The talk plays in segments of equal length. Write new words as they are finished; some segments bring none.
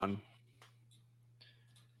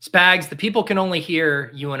Spags, the people can only hear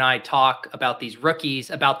you and I talk about these rookies,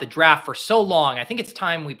 about the draft for so long. I think it's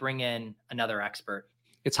time we bring in another expert.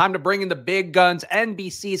 It's time to bring in the big guns.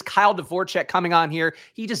 NBC's Kyle Dvorchak coming on here.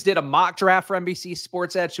 He just did a mock draft for NBC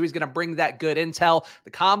Sports Edge, so he's going to bring that good intel.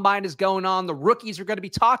 The combine is going on. The rookies are going to be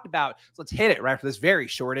talked about. So let's hit it right after this very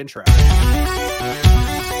short intro.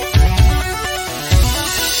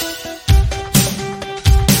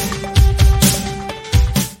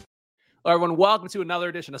 Hello, everyone. Welcome to another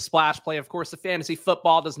edition of Splash Play. Of course, the fantasy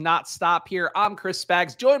football does not stop here. I'm Chris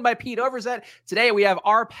Spags, joined by Pete Overzet. Today, we have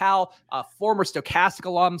our pal, former Stochastic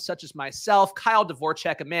alum, such as myself, Kyle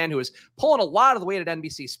Dvorchak, a man who is pulling a lot of the weight at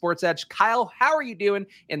NBC Sports Edge. Kyle, how are you doing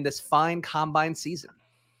in this fine combine season?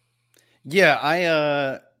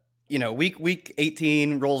 Yeah, week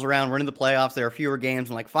 18 rolls around. We're in the playoffs. There are fewer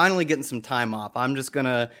games. I'm like finally getting some time off. I'm just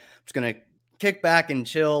gonna kick back and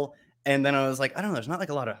chill. And then I was like, I don't know. There's not like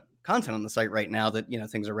a lot of content on the site right now that,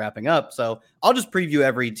 things are wrapping up. So I'll just preview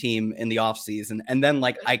every team in the off season. And then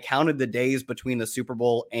I counted the days between the Super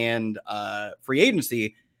Bowl and free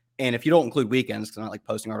agency. And if you don't include weekends, because I'm not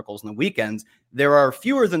posting articles on the weekends, there are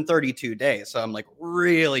fewer than 32 days. So I'm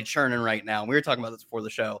really churning right now. And we were talking about this before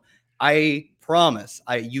the show. I promise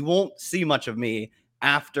you won't see much of me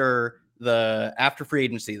after free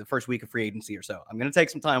agency, the first week of free agency or so. I'm going to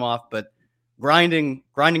take some time off, but grinding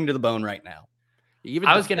to the bone right now. Even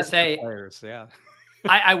I was going to say, players, yeah.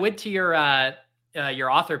 I went to your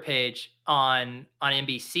author page on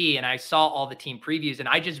NBC and I saw all the team previews, and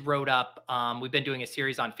I just wrote up. We've been doing a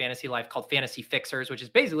series on Fantasy Life called Fantasy Fixers, which is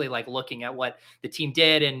basically looking at what the team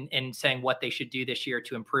did and saying what they should do this year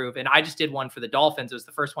to improve. And I just did one for the Dolphins. It was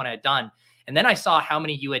the first one I had done. And then I saw how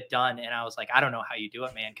many you had done, and I was like, I don't know how you do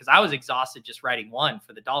it, man, because I was exhausted just writing one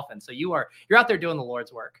for the Dolphins. So you're out there doing the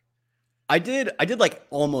Lord's work. I did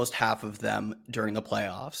almost half of them during the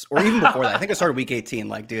playoffs, or even before that. I think I started week 18.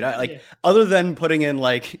 Other than putting in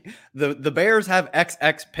the Bears have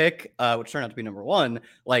XX pick, which turned out to be number one.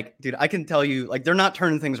 I can tell you, they're not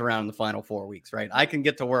turning things around in the final 4 weeks, right? I can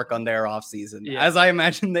get to work on their offseason, as I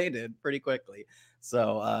imagine they did pretty quickly.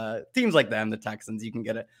 So teams like them, the Texans, you can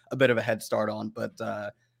get a bit of a head start on, but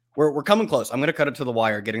we're coming close. I'm going to cut it to the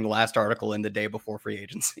wire, getting the last article in the day before free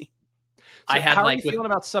agency. So how are you feeling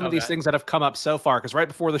about some of these things that have come up so far? Because right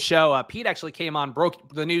before the show, Pete actually came on,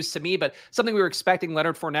 broke the news to me, but something we were expecting,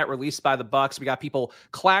 Leonard Fournette released by the Bucs. We got people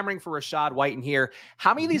clamoring for Rachaad White in here.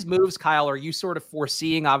 How many of these moves, Kyle, are you sort of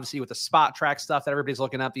foreseeing, obviously, with the spot track stuff that everybody's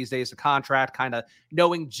looking up these days, the contract, kind of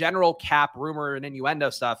knowing general cap rumor and innuendo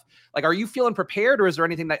stuff? Are you feeling prepared, or is there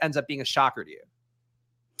anything that ends up being a shocker to you?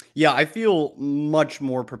 Yeah, I feel much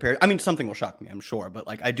more prepared. I mean, something will shock me, I'm sure, but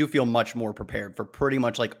I do feel much more prepared for pretty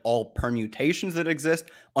much all permutations that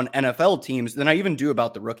exist on NFL teams than I even do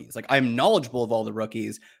about the rookies. I'm knowledgeable of all the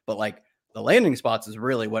rookies, but the landing spots is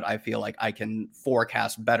really what I feel like I can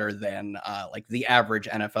forecast better than the average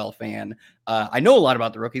NFL fan. I know a lot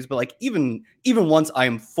about the rookies, but even once I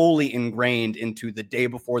am fully ingrained into the day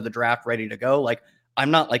before the draft, ready to go,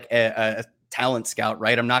 I'm not a talent scout,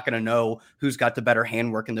 right? I'm not going to know who's got the better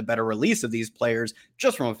handwork and the better release of these players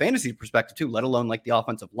just from a fantasy perspective too, let alone the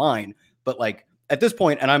offensive line. But at this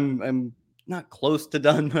point, and I'm not close to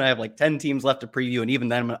done, but I have 10 teams left to preview. And even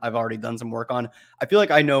then I've already done some work on. I feel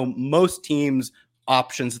like I know most teams'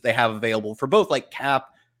 options that they have available for both cap,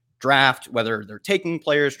 draft, whether they're taking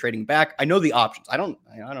players, trading back. I know the options. I don't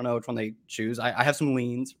know which one they choose. I have some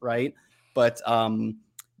leans, right? But,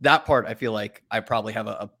 that part, I feel like I probably have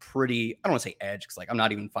a pretty, I don't want to say edge, because I'm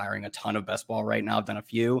not even firing a ton of best ball right now. I've done a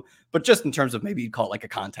few, but just in terms of maybe you'd call it a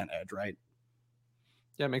content edge, right?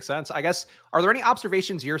 Yeah, makes sense. I guess, are there any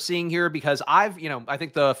observations you're seeing here? Because I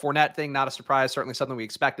think the Fournette thing, not a surprise, certainly something we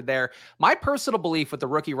expected there. My personal belief with the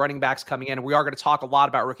rookie running backs coming in, and we are going to talk a lot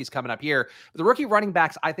about rookies coming up here, but the rookie running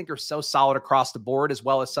backs, I think, are so solid across the board, as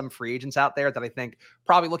well as some free agents out there that I think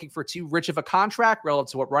probably looking for too rich of a contract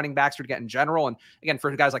relative to what running backs would get in general. And again,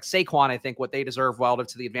 for guys like Saquon, I think what they deserve relative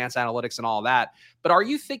to the advanced analytics and all of that. But are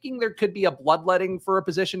you thinking there could be a bloodletting for a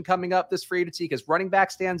position coming up this free agency? Because running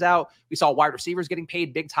back stands out. We saw wide receivers getting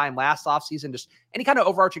paid big time last offseason. Just any kind of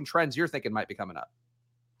overarching trends you're thinking might be coming up.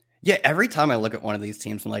 Yeah, every time I look at one of these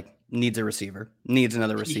teams, I'm needs a receiver, needs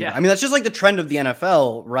another receiver. Yeah. I mean, that's just the trend of the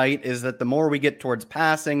NFL, right? Is that the more we get towards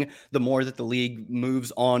passing, the more that the league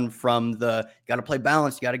moves on from the got to play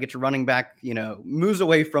balance, you got to get your running back, moves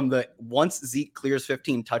away from the once Zeke clears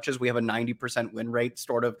 15 touches, we have a 90% win rate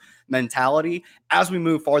sort of mentality. As we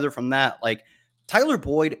move farther from that, Tyler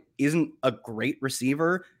Boyd isn't a great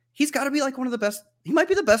receiver. He's got to be one of the best. He might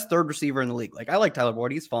be the best third receiver in the league. I like Tyler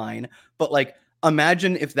Boyd. He's fine. But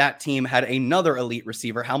Imagine if that team had another elite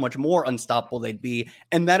receiver, how much more unstoppable they'd be.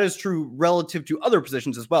 And that is true relative to other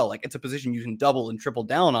positions as well. Like, it's a position you can double and triple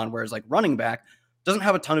down on, whereas like running back doesn't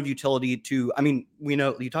have a ton of utility to, I mean, we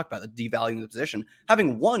know you talked about the devaluing the position.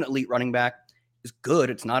 Having one elite running back is good.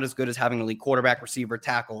 It's not as good as having an elite quarterback, receiver,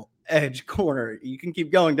 tackle, edge, corner. You can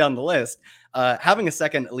keep going down the list. Having a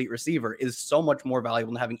second elite receiver is so much more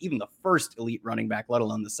valuable than having even the first elite running back, let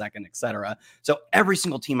alone the second, etc. So every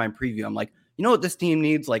single team I preview, I'm like, you know what this team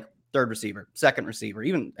needs? Like third receiver, second receiver,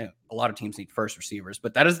 even a lot of teams need first receivers,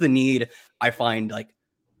 but that is the need I find. Like,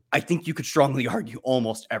 I think you could strongly argue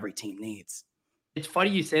almost every team needs. It's funny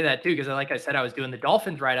you say that too, because like I said, I was doing the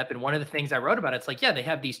Dolphins write-up, and one of the things I wrote about, it's like, yeah, they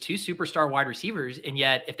have these two superstar wide receivers, and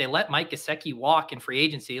yet if they let Mike Gesicki walk in free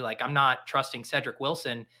agency, like I'm not trusting Cedric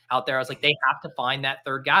Wilson out there. I was like, they have to find that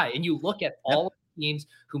third guy. And you look at all of the teams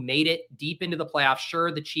who made it deep into the playoffs.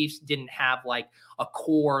 Sure, the Chiefs didn't have like a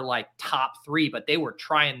core like top three, but they were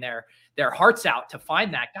trying their hearts out to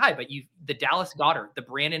find that guy. But the Dallas Goedert, the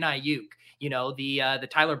Brandon Ayuk, the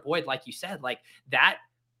Tyler Boyd, like you said, like that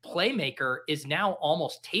playmaker is now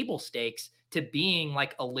almost table stakes to being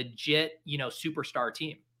like a legit, superstar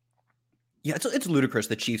team. Yeah, it's ludicrous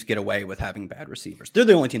the Chiefs get away with having bad receivers. They're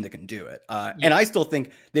the only team that can do it. And I still think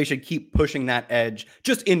they should keep pushing that edge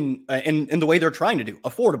just in the way they're trying to do,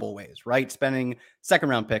 affordable ways, right? Spending second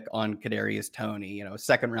round pick on Kadarius Toney,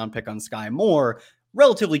 second round pick on Sky Moore,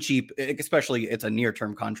 relatively cheap, especially it's a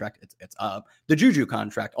near-term contract. It's up. The Juju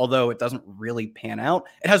contract, although it doesn't really pan out,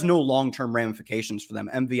 it has no long-term ramifications for them.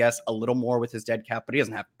 MVS a little more with his dead cap, but he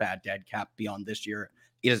doesn't have bad dead cap beyond this year.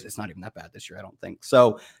 It's not even that bad this year, I don't think.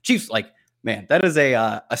 So Chiefs, like, man, that is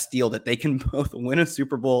a steal that they can both win a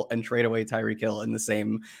Super Bowl and trade away Tyreek Hill in the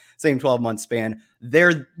same 12-month span.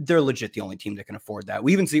 They're legit the only team that can afford that.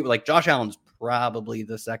 We even see like Josh Allen's probably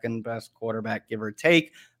the second best quarterback, give or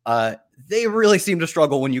take. They really seem to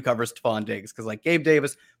struggle when you cover Stephon Diggs, because like Gabe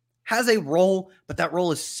Davis has a role, but that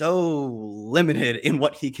role is so limited in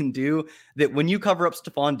what he can do that when you cover up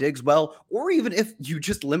Stephon Diggs well, or even if you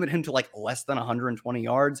just limit him to like less than 120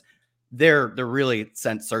 yards, they're really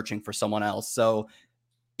sent searching for someone else. So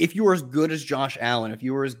if you were as good as Josh Allen, if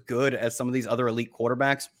you were as good as some of these other elite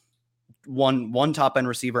quarterbacks, one top end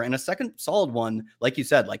receiver and a second solid one, like you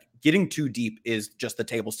said, like getting too deep is just the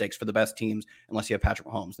table stakes for the best teams. Unless you have Patrick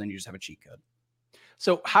Mahomes, then you just have a cheat code.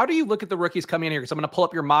 So how do you look at the rookies coming in here? Because I'm going to pull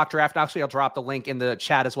up your mock draft. Actually, I'll drop the link in the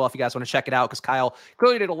chat as well if you guys want to check it out, because Kyle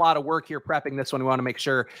clearly did a lot of work here prepping this one. We want to make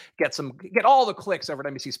sure get all the clicks over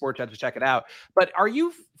at NBC Sports Edge to check it out. But are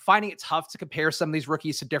you finding it tough to compare some of these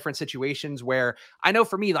rookies to different situations where I know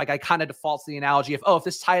for me, like I kind of default to the analogy of, if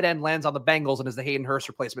this tight end lands on the Bengals and is the Hayden Hurst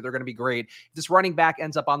replacement, they're going to be great. If this running back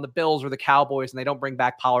ends up on the Bills or the Cowboys and they don't bring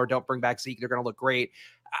back Pollard, don't bring back Zeke, they're going to look great.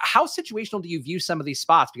 How situational do you view some of these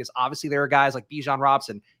spots? Because obviously there are guys like Bijan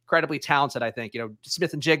Robinson, incredibly talented, I think.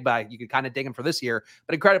 Smith and Jigba, you could kind of dig him for this year,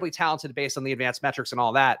 but incredibly talented based on the advanced metrics and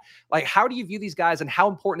all that. Like, how do you view these guys, and how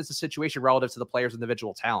important is the situation relative to the players'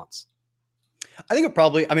 individual talents? I think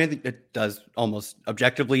I think it does almost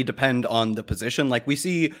objectively depend on the position. Like we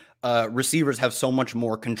see receivers have so much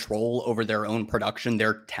more control over their own production.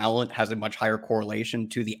 Their talent has a much higher correlation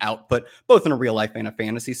to the output, both in a real life and a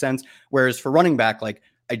fantasy sense. Whereas for running back, like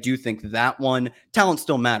I do think that one talent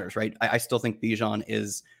still matters, right? I still think Bijan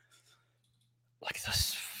is like the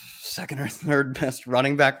second or third best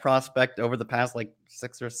running back prospect over the past like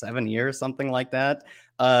 6 or 7 years, something like that.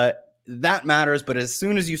 That matters. But as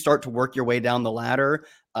soon as you start to work your way down the ladder,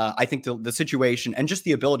 I think the situation and just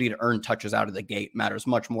the ability to earn touches out of the gate matters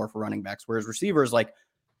much more for running backs. Whereas receivers, like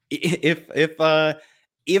if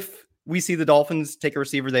we see the Dolphins take a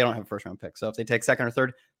receiver, they don't have a first round pick. So if they take second or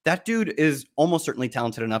third, that dude is almost certainly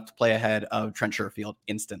talented enough to play ahead of Trent Sherfield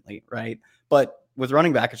instantly, right? But with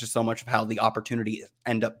running back, it's just so much of how the opportunity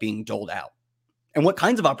end up being doled out and what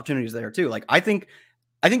kinds of opportunities there too. Like I think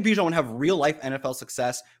Bijan would have real life NFL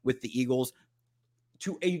success with the Eagles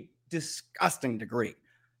to a disgusting degree.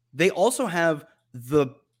 They also have the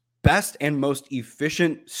best and most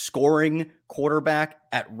efficient scoring quarterback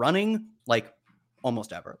at running, like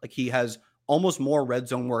almost ever. Like he has almost more red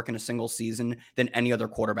zone work in a single season than any other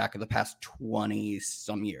quarterback of the past 20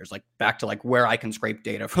 some years, like back to like where I can scrape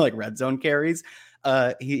data for like red zone carries.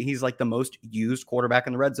 He's like the most used quarterback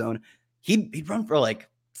in the red zone. He'd run for like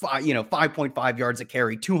 5.5 yards a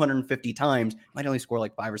carry 250 times, might only score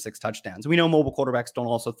like 5 or 6 touchdowns. We know mobile quarterbacks don't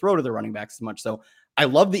also throw to their running backs as much. So I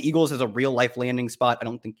love the Eagles as a real life landing spot. I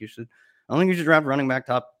don't think you should draft running back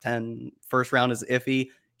top 10 first round is iffy.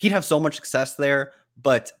 He'd have so much success there,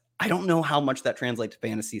 but I don't know how much that translates to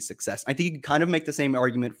fantasy success. I think you can kind of make the same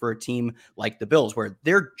argument for a team like the Bills, where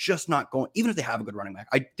they're just not going, even if they have a good running back,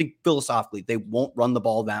 I think philosophically they won't run the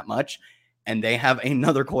ball that much. And they have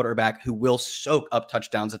another quarterback who will soak up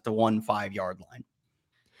touchdowns at the 1-5 yard line.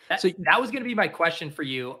 So that was going to be my question for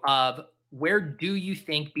you of where do you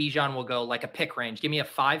think Bijan will go? Like a pick range, give me a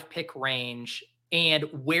 5-pick range. And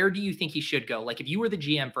where do you think he should go? Like if you were the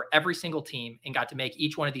GM for every single team and got to make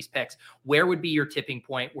each one of these picks, where would be your tipping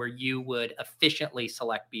point where you would efficiently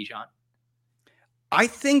select Bijan? I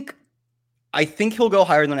think he'll go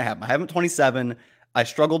higher than I have him. I have him 27. I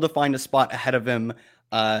struggled to find a spot ahead of him.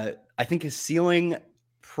 I think his ceiling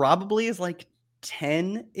probably is like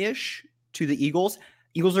 10-ish to the Eagles.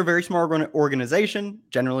 Eagles are a very smart organization,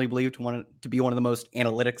 generally believed to be one of the most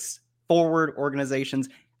analytics forward organizations.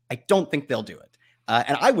 I don't think they'll do it.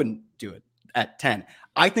 And I wouldn't do it at 10.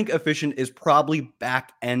 I think efficient is probably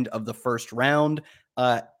back end of the first round.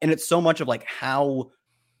 And it's so much of like how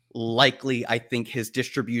likely I think his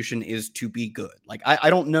distribution is to be good. Like, I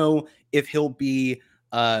don't know if he'll be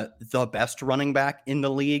the best running back in the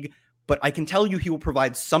league, but I can tell you he will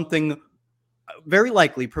provide something, very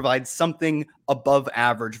likely provide something above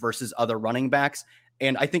average versus other running backs.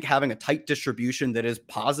 And I think having a tight distribution that is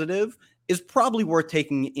positive is probably worth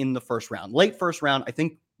taking in the first round. Late first round, I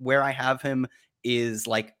think where I have him is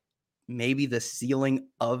like maybe the ceiling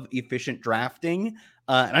of efficient drafting.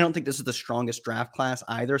 And I don't think this is the strongest draft class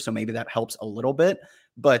either, so maybe that helps a little bit.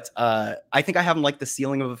 But I think I have him like the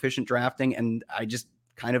ceiling of efficient drafting, and I just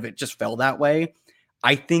it just fell that way.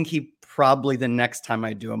 I think he probably the next time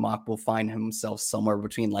I do a mock will find himself somewhere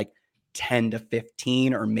between like 10 to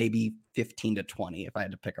 15 or maybe 15 to 20 if I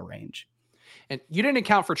had to pick a range. And you didn't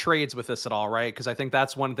account for trades with this at all, right? Because I think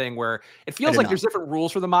that's one thing where it feels like there's different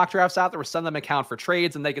rules for the mock drafts out there where some of them account for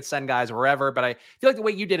trades and they could send guys wherever. But I feel like the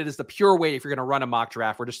way you did it is the pure way if you're going to run a mock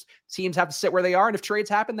draft where just teams have to sit where they are. And if trades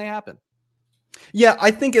happen, they happen. Yeah,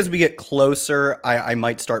 I think as we get closer, I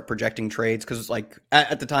might start projecting trades because like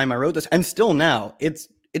at the time I wrote this and still now, it's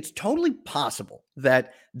totally possible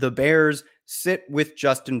that the Bears sit with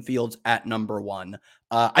Justin Fields at number 1.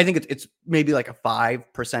 I think it's maybe like a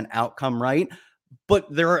 5% outcome, right? But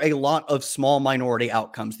there are a lot of small minority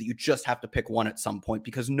outcomes that you just have to pick one at some point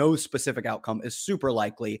because no specific outcome is super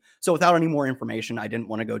likely. So without any more information, I didn't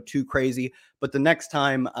want to go too crazy. But the next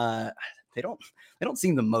time, they don't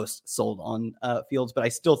seem the most sold on Fields, but I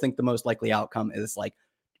still think the most likely outcome is like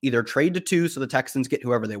either trade to 2 so the Texans get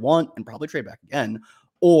whoever they want and probably trade back again,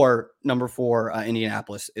 or number 4,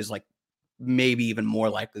 Indianapolis is like maybe even more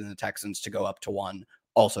likely than the Texans to go up to 1.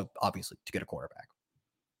 Also, obviously, to get a quarterback.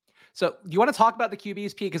 So do you want to talk about the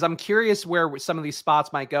QBs, Pete? Because I'm curious where some of these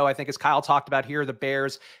spots might go. I think as Kyle talked about here, the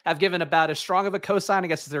Bears have given about as strong of a cosign, I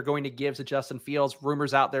guess, as they're going to give to Justin Fields.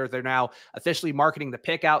 Rumors out there, they're now officially marketing the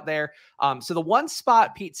pick out there. So the one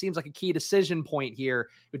spot, Pete, seems like a key decision point here.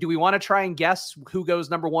 Do we want to try and guess who goes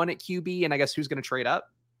number 1 at QB and I guess who's going to trade up?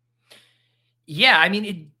 Yeah, I mean,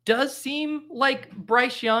 it does seem like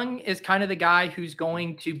Bryce Young is kind of the guy who's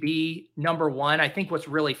going to be number 1. I think what's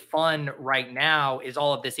really fun right now is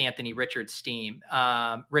all of this Anthony Richardson.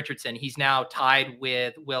 He's now tied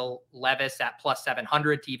with Will Levis at plus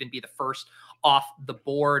 700 to even be the first off the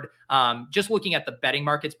board. Just looking at the betting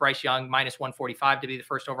markets, Bryce Young minus 145 to be the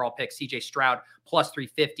first overall pick, CJ Stroud plus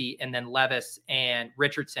 350, and then Levis and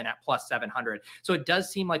Richardson at plus 700. So it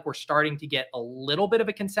does seem like we're starting to get a little bit of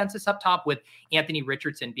a consensus up top with Anthony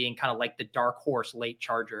Richardson being kind of like the dark horse late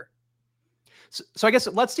charger. So I guess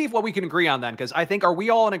let's see what we can agree on then, because I think, are we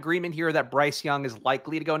all in agreement here that Bryce Young is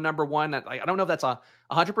likely to go number 1? I don't know if that's a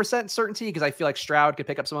 100% certainty because I feel like Stroud could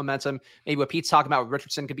pick up some momentum. Maybe what Pete's talking about with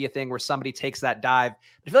Richardson could be a thing where somebody takes that dive.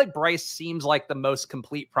 But I feel like Bryce seems like the most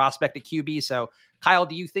complete prospect at QB. So Kyle,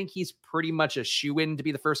 do you think he's pretty much a shoo-in to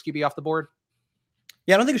be the first QB off the board?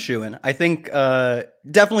 Yeah, I don't think a shoo-in. I think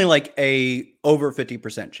definitely like a over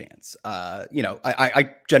 50% chance. I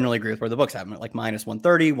generally agree with where the books have him at like minus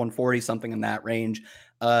 130, 140, something in that range.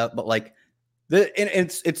 But like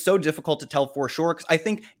it's so difficult to tell for sure. Cause I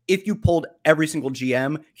think if you pulled every single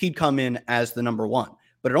GM, he'd come in as the number 1.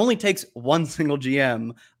 But it only takes one single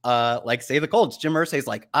GM, like say the Colts. Jim Irsay's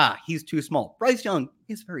like, he's too small. Bryce Young,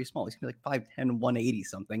 he's very small. He's gonna be like 5'10", 180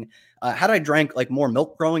 something. Had I drank like more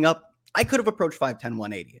milk growing up, I could have approached 5'10",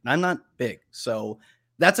 180, and I'm not big. So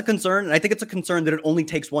that's a concern. And I think it's a concern that it only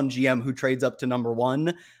takes one GM who trades up to number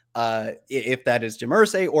 1. If that is Jim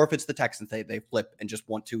Irsay or if it's the Texans, they flip and just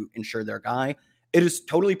want to ensure their guy. It is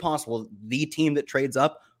totally possible the team that trades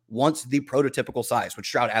up wants the prototypical size, which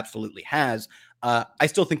Stroud absolutely has. I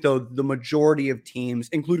still think, though, the majority of teams,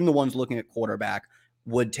 including the ones looking at quarterback,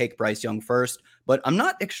 would take Bryce Young first, but I'm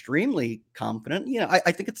not extremely confident.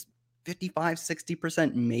 I think it's 55,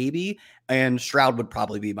 60% maybe. And Stroud would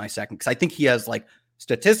probably be my second because I think he has like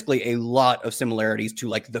statistically a lot of similarities to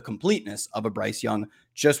like the completeness of a Bryce Young,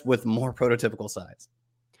 just with more prototypical size.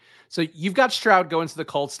 So you've got Stroud going to the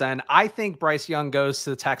Colts then. I think Bryce Young goes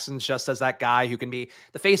to the Texans just as that guy who can be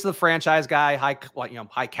the face of the franchise guy,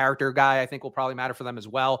 high character guy. I think will probably matter for them as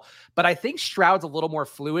well. But I think Stroud's a little more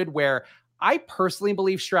fluid where I personally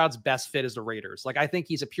believe Stroud's best fit is the Raiders. Like, I think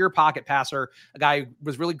he's a pure pocket passer, a guy who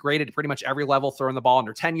was really great at pretty much every level, throwing the ball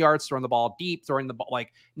under 10 yards, throwing the ball deep, throwing the ball,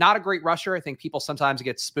 like, not a great rusher. I think people sometimes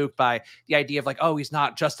get spooked by the idea of like, oh, he's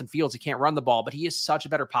not Justin Fields, he can't run the ball, but he is such a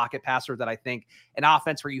better pocket passer that I think an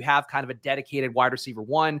offense where you have kind of a dedicated wide receiver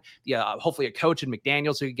one, hopefully a coach in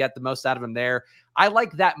McDaniels who can get the most out of him there. I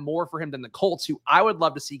like that more for him than the Colts, who I would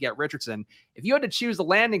love to see get Richardson. If you had to choose the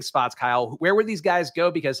landing spots, Kyle, where would these guys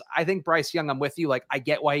go? Because I think Bryce Young, I'm with you. Like, I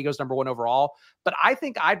get why he goes number one overall, but I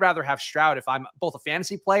think I'd rather have Stroud if I'm both a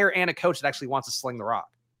fantasy player and a coach that actually wants to sling the rock.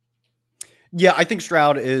 Yeah, I think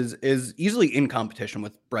Stroud is easily in competition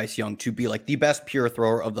with Bryce Young to be like the best pure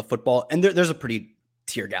thrower of the football. And there's a pretty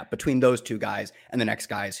tier gap between those two guys and the next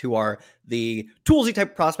guys who are the toolsy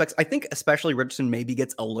type prospects. I think especially Richardson maybe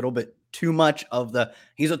gets a little bit too much of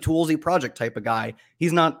he's a toolsy project type of guy. He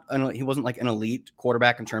wasn't like an elite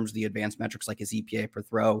quarterback in terms of the advanced metrics like his EPA per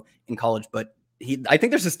throw in college, but I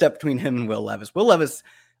think there's a step between him and Will Levis. Will Levis,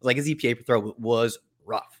 like, his EPA per throw was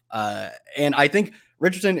rough. And I think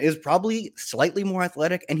Richardson is probably slightly more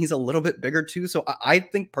athletic and he's a little bit bigger too. So I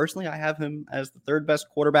think personally I have him as the third best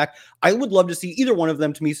quarterback. I would love to see either one of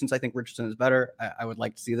them, to me, since I think Richardson is better. I would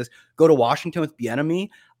like to see this go to Washington with Bieniemy.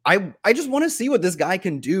 I just want to see what this guy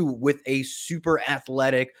can do with a super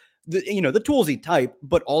athletic, the toolsy type,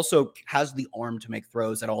 but also has the arm to make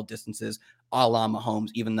throws at all distances, a la Mahomes,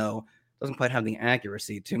 even though doesn't quite have the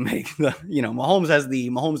accuracy to make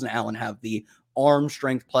Mahomes and Allen have the arm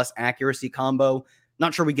strength plus accuracy combo.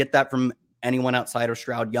 Not sure we get that from anyone outside of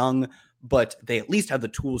Stroud Young, but they at least have the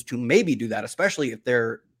tools to maybe do that, especially if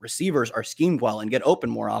their receivers are schemed well and get open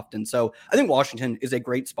more often. So I think Washington is a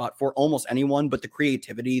great spot for almost anyone, but the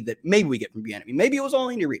creativity that maybe we get from Bieniemy, maybe it was all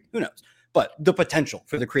Andy Reid, who knows? But the potential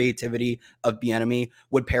for the creativity of Bieniemy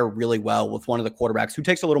would pair really well with one of the quarterbacks who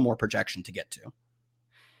takes a little more projection to get to.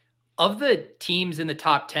 Of the teams in the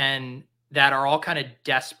top 10 that are all kind of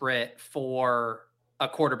desperate for a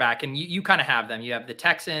quarterback, and you kind of have them. You have the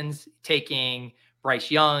Texans taking Bryce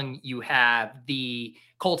Young. You have the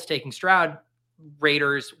Colts taking Stroud,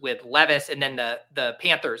 Raiders with Levis, and then the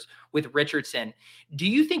Panthers with Richardson. Do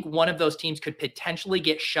you think one of those teams could potentially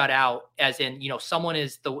get shut out, as in, someone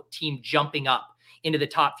is the team jumping up into the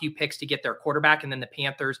top few picks to get their quarterback, and then the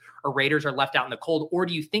Panthers or Raiders are left out in the cold? Or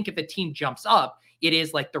do you think if a team jumps up, it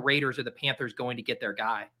is like the Raiders or the Panthers going to get their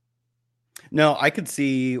guy? No, I could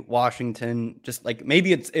see Washington just like,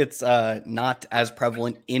 maybe it's not as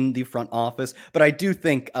prevalent in the front office, but I do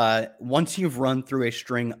think once you've run through a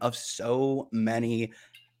string of so many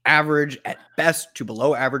average at best to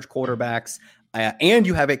below average quarterbacks, and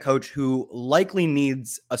you have a coach who likely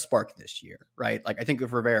needs a spark this year, right? Like, I think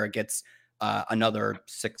if Rivera gets another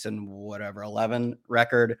 6-11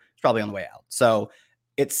 record, it's probably on the way out. So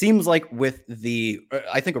it seems like with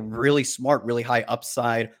I think a really smart, really high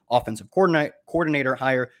upside offensive coordinator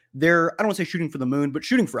hire, they're, I don't want to say shooting for the moon, but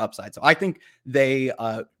shooting for upside. So I think they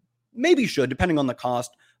maybe should, depending on the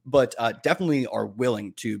cost, but definitely are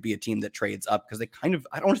willing to be a team that trades up, because they kind of,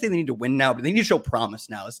 I don't want to say they need to win now, but they need to show promise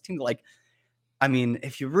now. It's a team like, I mean,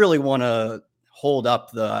 if you really want to hold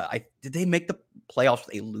up did they make the playoffs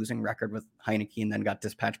with a losing record with Heineke and then got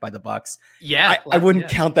dispatched by the Bucs? Yeah. I wouldn't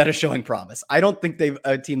count that as showing promise. I don't think they've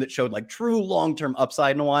a team that showed like true long-term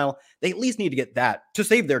upside in a while. They at least need to get that to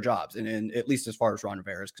save their jobs. And at least as far as Ron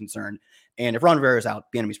Rivera is concerned. And if Ron Rivera is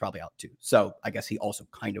out, Bieniemy's probably out too. So I guess he also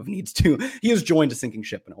kind of needs to, he has joined a sinking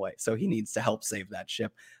ship in a way. So he needs to help save that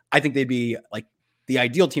ship. I think they'd be like the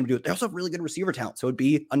ideal team to do it. They also have really good receiver talent. So it'd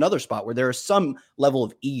be another spot where there is some level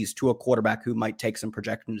of ease to a quarterback who might take some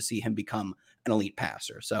projection to see him become an elite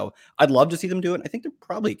passer. So I'd love to see them do it. I think they're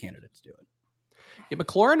probably a candidate to do it. Yeah,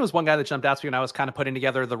 McLaurin was one guy that jumped out to me when I was kind of putting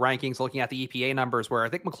together the rankings, looking at the EPA numbers, where I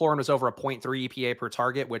think McLaurin was over a 0.3 EPA per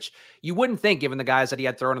target, which you wouldn't think given the guys that he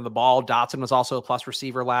had thrown in the ball. Dotson was also a plus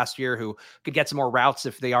receiver last year who could get some more routes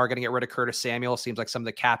if they are going to get rid of Curtis Samuel. Seems like some of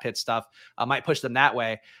the cap hit stuff might push them that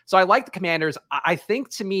way. So I like the Commanders. I think,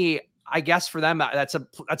 to me, I guess for them, that's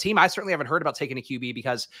a team I certainly haven't heard about taking a QB,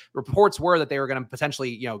 because reports were that they were going to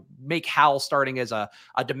potentially, make Howell starting as a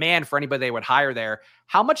demand for anybody they would hire there.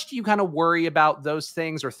 How much do you kind of worry about those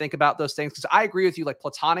things or think about those things? Because I agree with you, like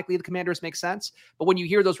platonically, the Commanders make sense. But when you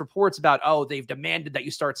hear those reports about, oh, they've demanded that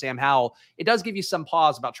you start Sam Howell, it does give you some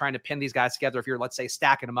pause about trying to pin these guys together if you're, let's say,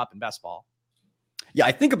 stacking them up in best ball. Yeah,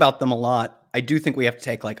 I think about them a lot. I do think we have to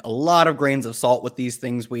take like a lot of grains of salt with these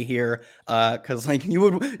things we hear, because like you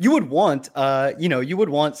would want,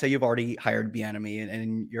 say you've already hired Bieniemy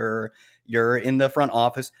and you're in the front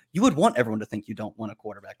office, you would want everyone to think you don't want a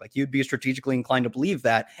quarterback. Like you'd be strategically inclined to believe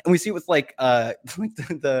that, and we see it with like the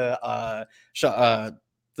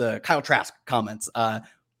Kyle Trask comments.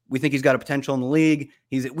 We think he's got a potential in the league.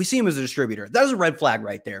 We see him as a distributor. That is a red flag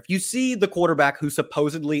right there. If you see the quarterback who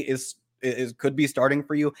supposedly could be starting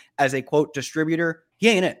for you as a quote distributor, he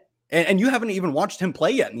ain't it. And you haven't even watched him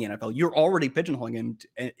play yet in the NFL. You're already pigeonholing him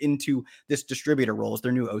into this distributor role. As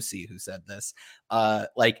their new OC who said this.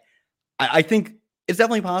 I think it's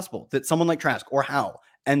definitely possible that someone like Trask or Howell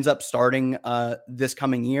ends up starting this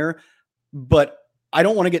coming year. But I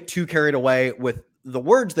don't want to get too carried away with the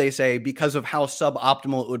words they say because of how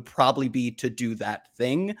suboptimal it would probably be to do that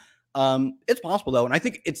thing. It's possible though. And I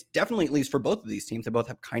think it's definitely, at least for both of these teams, they both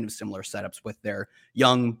have kind of similar setups with their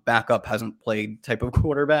young backup hasn't played type of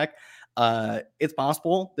quarterback. It's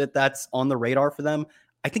possible that that's on the radar for them.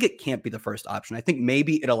 I think it can't be the first option. I think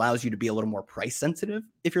maybe it allows you to be a little more price sensitive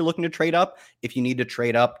if you're looking to trade up, if you need to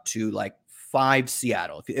trade up to like 5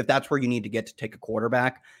 Seattle, if that's where you need to get to take a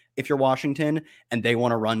quarterback, if you're Washington and they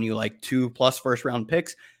want to run you like 2+ first round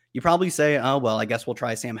picks, you probably say, oh, well, I guess we'll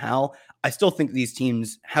try Sam Howell. I still think these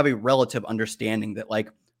teams have a relative understanding that like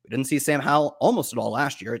we didn't see Sam Howell almost at all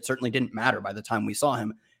last year. It certainly didn't matter by the time we saw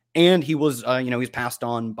him. And he was, he's passed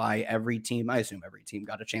on by every team. I assume every team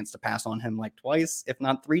got a chance to pass on him like twice, if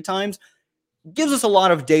not 3 times. Gives us a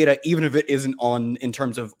lot of data, even if it isn't in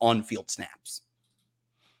terms of on-field snaps.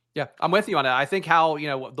 Yeah, I'm with you on it. I think how,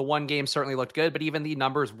 the one game certainly looked good, but even the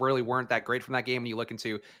numbers really weren't that great from that game when you look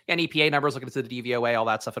into EPA numbers, looking into the DVOA, all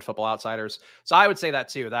that stuff at Football Outsiders. So I would say that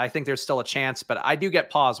too, that I think there's still a chance, but I do get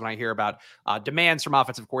pause when I hear about demands from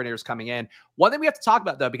offensive coordinators coming in. One thing we have to talk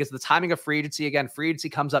about though, because of the timing of free agency, again, free agency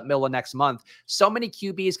comes up middle of next month. So many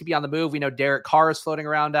QBs could be on the move. We know Derek Carr is floating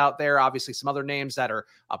around out there. Obviously some other names that are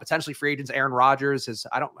potentially free agents. Aaron Rodgers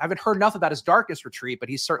I haven't heard enough about his darkest retreat, but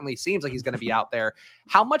he certainly seems like he's going to be out there.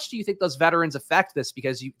 How much do you think those veterans affect this?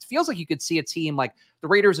 Because it feels like you could see a team like the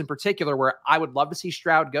Raiders in particular, where I would love to see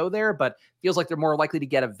Stroud go there, but feels like they're more likely to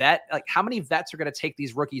get a vet. Like how many vets are going to take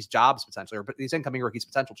these rookies' jobs potentially, or these incoming rookies'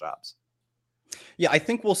 potential jobs? Yeah, I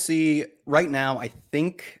think we'll see right now. I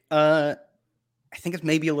think it's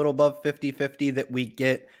maybe a little above 50-50 that we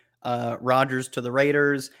get Rodgers to the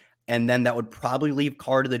Raiders. And then that would probably leave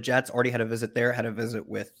Carr to the Jets. Already had a visit there, had a visit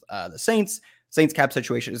with the Saints. Saints cap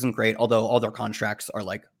situation isn't great, although all their contracts are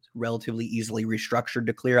like relatively easily restructured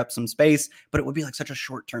to clear up some space, but it would be like such a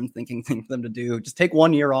short-term thinking thing for them to do. Just take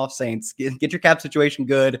 1 year off, Saints, get your cap situation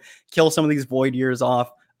good, kill some of these void years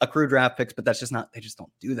off, accrue draft picks, but they just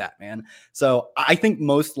don't do that, man. So I think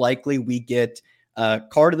most likely we get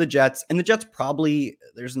Carr to the Jets, and the Jets probably,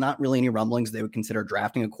 there's not really any rumblings they would consider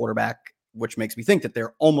drafting a quarterback, which makes me think that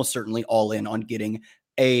they're almost certainly all in on getting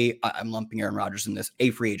I'm lumping Aaron Rodgers in this,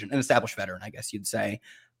 a free agent, an established veteran, I guess you'd say.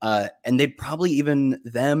 And they'd probably even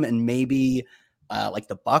them and maybe like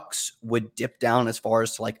the Bucks would dip down as far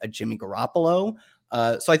as to like a Jimmy Garoppolo.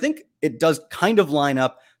 So I think it does kind of line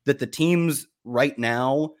up that the teams right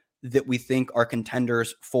now that we think are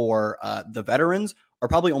contenders for the veterans are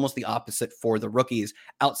probably almost the opposite for the rookies.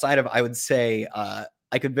 Outside of, I would say,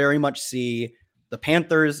 I could very much see the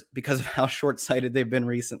Panthers, because of how short-sighted they've been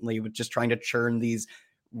recently with just trying to churn these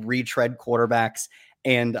retread quarterbacks,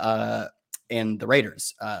 and the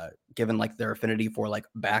Raiders, given like their affinity for like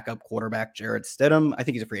backup quarterback Jarrett Stidham. I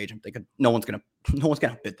think he's a free agent. No one's gonna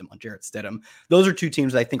bid them on Jarrett Stidham. Those are two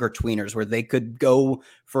teams that I think are tweeners, where they could go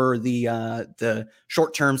for the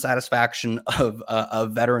short-term satisfaction of a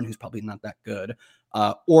veteran who's probably not that good,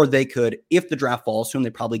 or they could, if the draft falls to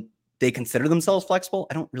them, they consider themselves flexible.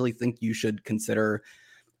 I don't really think you should consider,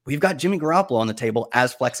 we've got Jimmy Garoppolo on the table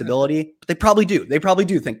as flexibility, but they probably do. They probably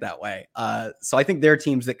do think that way. So I think there are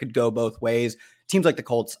teams that could go both ways. Teams like the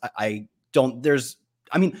Colts,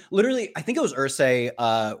 literally, I think it was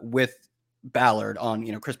Irsay with Ballard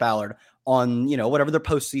on, Chris Ballard on, whatever their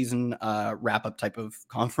postseason wrap-up type of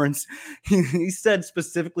conference. He said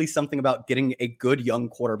specifically something about getting a good young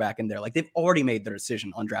quarterback in there. Like, they've already made their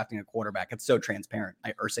decision on drafting a quarterback. It's so transparent.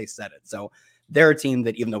 Irsay said it. So they're a team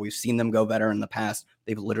that, even though we've seen them go veteran in the past,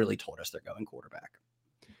 they've literally told us they're going quarterback.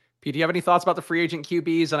 Pete, do you have any thoughts about the free agent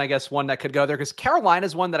QBs? And I guess one that could go there, because Carolina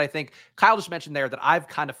is one that I think Kyle just mentioned there that I've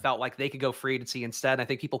kind of felt like they could go free agency instead. And I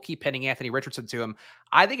think people keep pinning Anthony Richardson to him.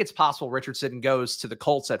 I think it's possible Richardson goes to the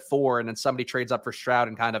Colts at 4 and then somebody trades up for Stroud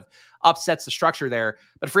and kind of upsets the structure there.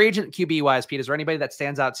 But free agent QB wise, Pete, is there anybody that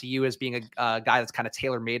stands out to you as being a guy that's kind of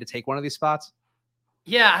tailor made to take one of these spots?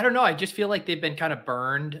 Yeah, I don't know. I just feel like they've been kind of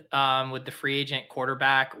burned with the free agent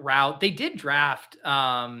quarterback route. They did draft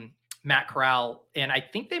Matt Corral, and I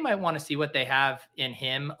think they might want to see what they have in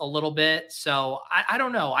him a little bit. So I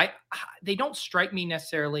don't know. They don't strike me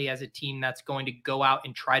necessarily as a team that's going to go out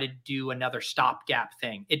and try to do another stopgap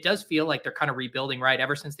thing. It does feel like they're kind of rebuilding, right?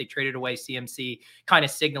 Ever since they traded away CMC, kind of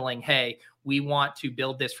signaling, hey, we want to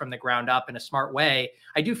build this from the ground up in a smart way.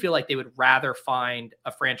 I do feel like they would rather find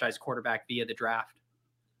a franchise quarterback via the draft.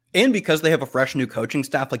 And because they have a fresh new coaching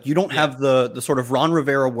staff, like you don't have the sort of Ron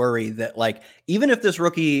Rivera worry that like, even if this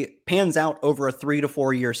rookie pans out over a 3 to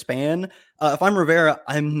 4 year span, if I'm Rivera,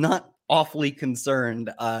 I'm not awfully concerned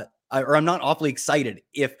or I'm not awfully excited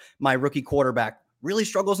if my rookie quarterback really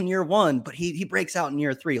struggles in year 1, but he breaks out in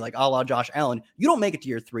year 3, like a la Josh Allen. You don't make it to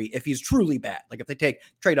year 3 if he's truly bad. Like if they take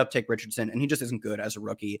Richardson and he just isn't good as a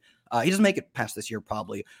rookie, he doesn't make it past this year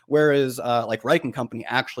probably. Whereas like Reich and company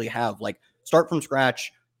actually have like start from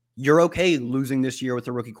scratch. You're okay losing this year with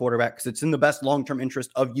a rookie quarterback because it's in the best long-term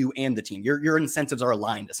interest of you and the team. Your incentives are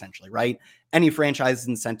aligned essentially, right? Any franchise's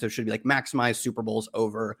incentive should be like maximize Super Bowls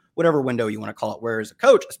over whatever window you want to call it. Whereas a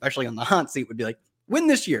coach, especially on the hot seat, would be like, win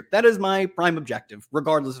this year. That is my prime objective,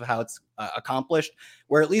 regardless of how it's accomplished.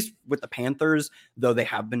 Where at least with the Panthers, though they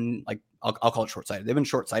have been like, I'll call it short-sighted. They've been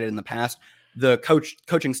short-sighted in the past. The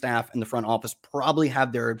coaching staff and the front office probably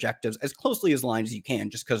have their objectives as closely as aligned as you can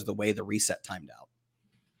just because of the way the reset timed out.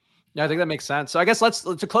 Yeah, I think that makes sense. So I guess let's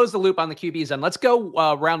to close the loop on the QBs, and let's go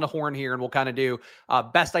around the horn here, and we'll kind of do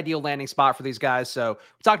best ideal landing spot for these guys. So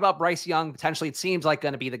we talked about Bryce Young. Potentially, it seems like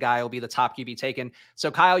going to be the guy who will be the top QB taken. So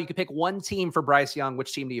Kyle, you could pick one team for Bryce Young.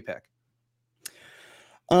 Which team do you pick?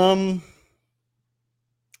 I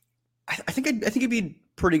think it'd be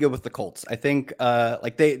pretty good with the Colts. I think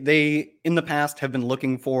like they in the past have been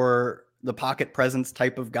looking for the pocket presence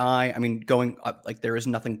type of guy. I mean, going up, like there is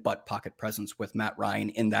nothing but pocket presence with Matt Ryan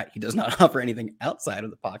in that he does not offer anything outside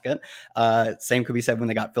of the pocket. Same could be said when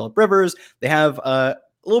they got Phillip Rivers. They have a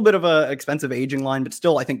little bit of a expensive aging line, but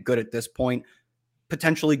still I think good at this point.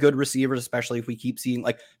 Potentially good receivers, especially if we keep seeing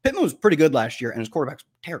like Pittman was pretty good last year and his quarterback's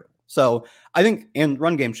terrible. So I think, and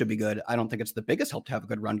run game should be good. I don't think it's the biggest help to have a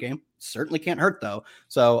good run game. Certainly can't hurt though.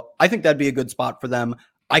 So I think that'd be a good spot for them.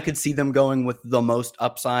 I could see them going with the most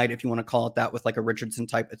upside, if you want to call it that, with like a Richardson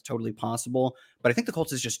type. It's totally possible. But I think the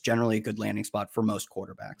Colts is just generally a good landing spot for most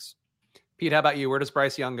quarterbacks. Pete, how about you? Where does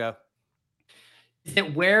Bryce Young go? Is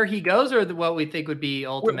it where he goes or what we think would be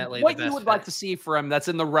ultimately what the best you would like to see for him that's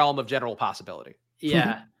in the realm of general possibility?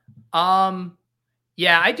 Yeah.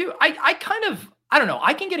 Yeah, I do. I don't know.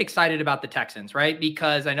 I can get excited about the Texans, right?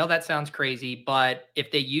 Because I know that sounds crazy, but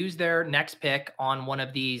if they use their next pick on one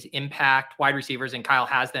of these impact wide receivers, and Kyle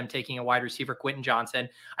has them taking a wide receiver, Quentin Johnson,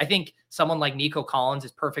 I think someone like Nico Collins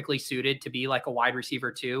is perfectly suited to be like a wide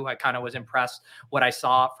receiver too. I kind of was impressed what I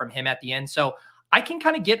saw from him at the end. So I can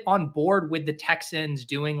kind of get on board with the Texans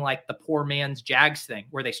doing like the poor man's Jags thing,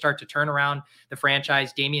 where they start to turn around the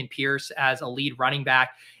franchise, Dameon Pierce as a lead running back.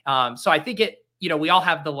 So I think we all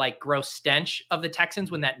have the like gross stench of the Texans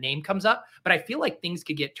when that name comes up, but I feel like things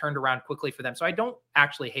could get turned around quickly for them. So I don't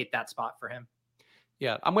actually hate that spot for him.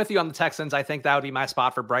 Yeah, I'm with you on the Texans. I think that would be my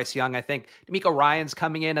spot for Bryce Young. I think DeMeco Ryans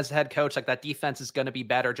coming in as the head coach, like that defense is going to be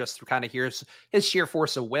better just to kind of here's his sheer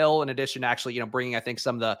force of will, in addition to actually, bringing, I think,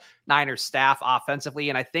 some of the Niners staff offensively.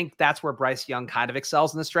 And I think that's where Bryce Young kind of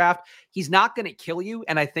excels in this draft. He's not going to kill you.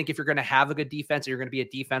 And I think if you're going to have a good defense, you're going to be a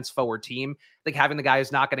defense forward team, I think having the guy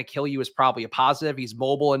who's not going to kill you is probably a positive. He's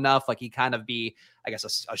mobile enough. Like he kind of be, I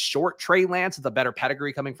guess, a short Trey Lance with a better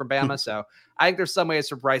pedigree coming from Bama. So I think there's some ways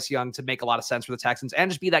for Bryce Young to make a lot of sense for the Texans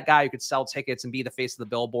and just be that guy who could sell tickets and be the face of the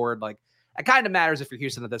billboard. Like it kind of matters if you're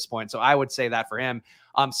Houston at this point. So I would say that for him.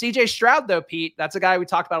 CJ Stroud, though, Pete, that's a guy we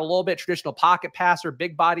talked about a little bit, traditional pocket passer,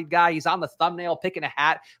 big bodied guy. He's on the thumbnail picking a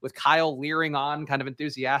hat with Kyle leering on kind of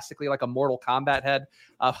enthusiastically like a Mortal Kombat head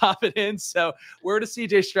hopping in. So where does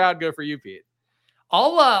CJ Stroud go for you, Pete?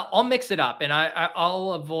 I'll mix it up, and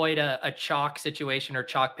I'll avoid a chalk situation or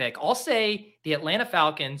chalk pick. I'll say the Atlanta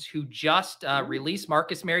Falcons, who just released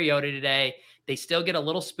Marcus Mariota today. They still get a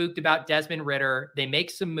little spooked about Desmond Ridder. They make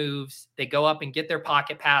some moves. They go up and get their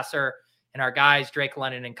pocket passer, and our guys Drake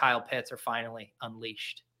London and Kyle Pitts are finally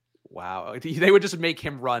unleashed. Wow. They would just make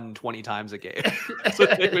him run 20 times a game. That's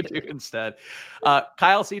what they would do instead.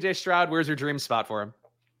 Kyle, CJ Stroud, where's your dream spot for him?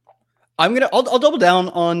 I'll double down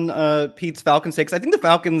on Pete's Falcons takes. I think the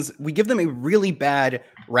Falcons, we give them a really bad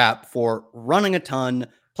rap for running a ton,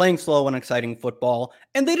 playing slow and exciting football,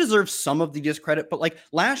 and they deserve some of the discredit. But like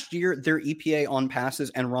last year, their EPA on passes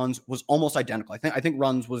and runs was almost identical. I think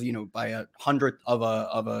runs was, by 100th of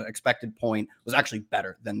a expected point was actually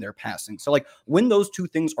better than their passing. So like when those two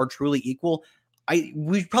things are truly equal,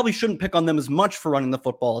 we probably shouldn't pick on them as much for running the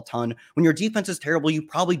football a ton. When your defense is terrible, you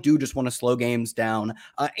probably do just want to slow games down.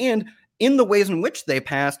 And in the ways in which they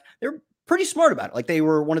passed, they're pretty smart about it. Like they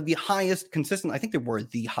were one of the highest consistent. I think they were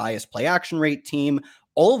the highest play action rate team.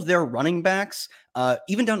 All of their running backs,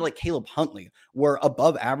 even down to like Caleb Huntley, were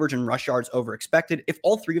above average in rush yards over expected. If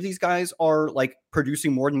all three of these guys are like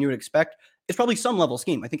producing more than you would expect, it's probably some level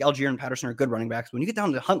scheme. I think Algier and Patterson are good running backs. When you get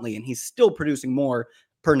down to Huntley and he's still producing more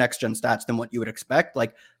per next gen stats than what you would expect,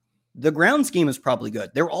 like the ground scheme is probably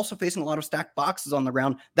good. They're also facing a lot of stacked boxes on the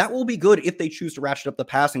ground. That will be good if they choose to ratchet up the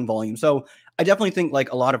passing volume. So I definitely think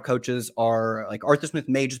like a lot of coaches are like Arthur Smith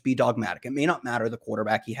may just be dogmatic. It may not matter the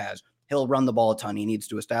quarterback he has. He'll run the ball a ton. He needs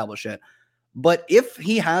to establish it. But if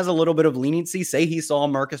he has a little bit of leniency, say he saw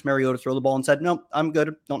Marcus Mariota throw the ball and said, no, I'm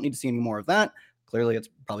good. Don't need to see any more of that. Clearly, it's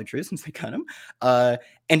probably true since they cut him.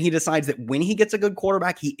 And he decides that when he gets a good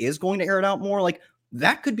quarterback, he is going to air it out more. Like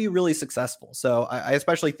that could be really successful. So I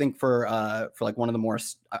especially think for like one of the more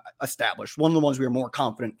established, one of the ones we are more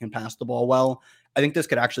confident can pass the ball well. I think this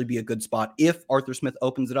could actually be a good spot if Arthur Smith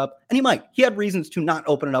opens it up, and he might. He had reasons to not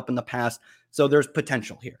open it up in the past, so there's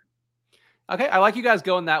potential here. Okay, I like you guys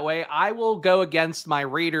going that way. I will go against my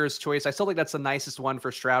Raiders choice. I still think that's the nicest one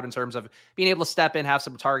for Stroud in terms of being able to step in, have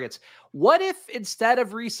some targets. What if instead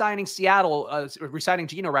of re-signing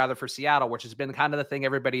Geno rather for Seattle, which has been kind of the thing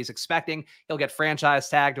everybody's expecting, he'll get franchise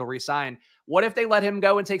tagged, he'll re-sign. What if they let him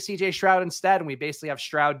go and take CJ Stroud instead? And we basically have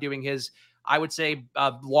Stroud doing his, I would say,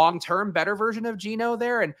 a long-term better version of Geno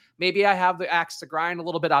there. And maybe I have the axe to grind a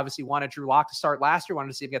little bit. Obviously wanted Drew Lock to start last year, wanted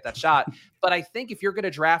to see him get that shot. But I think if you're going to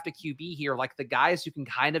draft a QB here, like the guys who can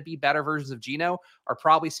kind of be better versions of Geno are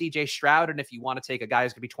probably CJ Stroud. And if you want to take a guy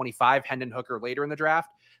who's going to be 25, Hendon Hooker later in the draft.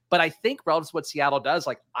 But I think relative to what Seattle does,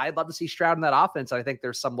 like I'd love to see Stroud in that offense. I think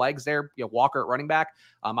there's some legs there. Walker at running back,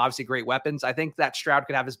 obviously great weapons. I think that Stroud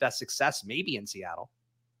could have his best success maybe in Seattle.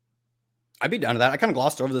 I'd be down to that. I kind of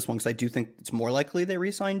glossed over this one because I do think it's more likely they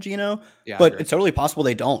re-sign Geno, yeah, but it's totally possible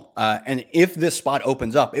they don't. And if this spot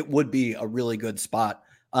opens up, it would be a really good spot.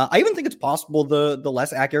 I even think it's possible the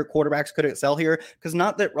less accurate quarterbacks could excel here, because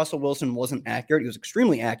not that Russell Wilson wasn't accurate. He was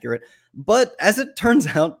extremely accurate. But as it turns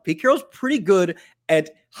out, Pete Carroll's pretty good at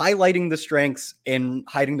highlighting the strengths and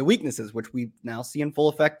hiding the weaknesses, which we now see in full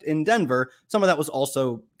effect in Denver. Some of that was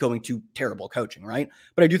also going to terrible coaching, right?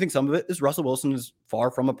 But I do think some of it is Russell Wilson is far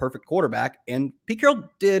from a perfect quarterback. And Pete Carroll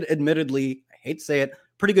did, admittedly, I hate to say it,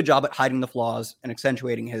 pretty good job at hiding the flaws and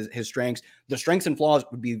accentuating his strengths. The strengths and flaws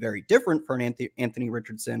would be very different for an Anthony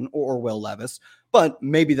Richardson or Will Levis, but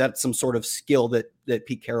maybe that's some sort of skill that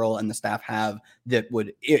Pete Carroll and the staff have that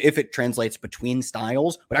would, if it translates between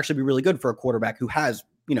styles, would actually be really good for a quarterback who has,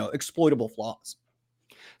 exploitable flaws.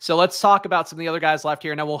 So let's talk about some of the other guys left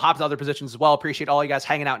here. Now we'll hop to other positions as well. Appreciate all you guys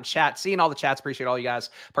hanging out in chat, seeing all the chats. Appreciate all you guys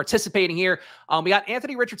participating here. We got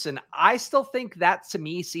Anthony Richardson. I still think that to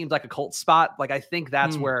me seems like a cult spot. Like I think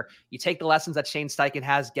that's where you take the lessons that Shane Steichen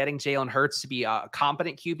has, getting Jalen Hurts to be a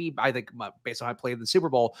competent QB. I think based on how I played in the Super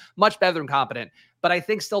Bowl, much better than competent. But I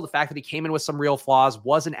think still the fact that he came in with some real flaws,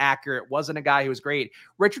 wasn't accurate, wasn't a guy who was great.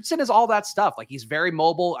 Richardson is all that stuff. Like he's very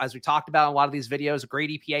mobile, as we talked about in a lot of these videos, a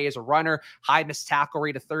great EPA as a runner, high missed tackle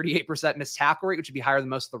rate, a 38% missed tackle rate, which would be higher than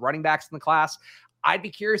most of the running backs in the class. I'd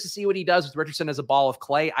be curious to see what he does with Richardson as a ball of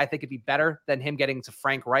clay. I think it'd be better than him getting to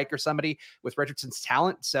Frank Reich or somebody with Richardson's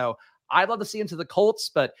talent. So I'd love to see him to the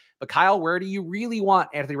Colts, but Kyle, where do you really want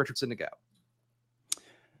Anthony Richardson to go?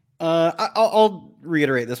 I'll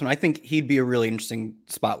reiterate this one. I think he'd be a really interesting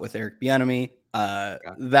spot with Eric Bieniemy.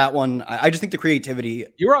 That one, I just think the creativity.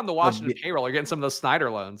 You were on the Washington payroll. You're getting some of those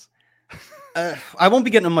Snyder loans. I won't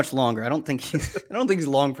be getting him much longer. I don't think he's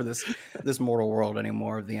long for this mortal world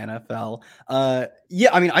anymore of the NFL. Yeah,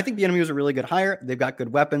 I mean, I think Bieniemy was a really good hire. They've got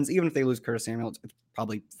good weapons. Even if they lose Curtis Samuel, it's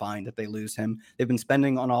probably fine that they lose him. They've been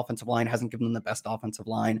spending on offensive line, hasn't given them the best offensive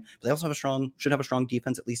line, but they also should have a strong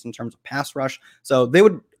defense, at least in terms of pass rush. So they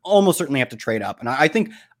would almost certainly have to trade up. And I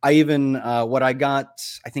think I even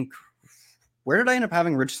where did I end up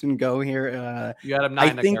having Richardson go here? You had him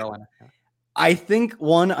 9 to Carolina. I think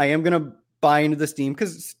I am going to buy into this team,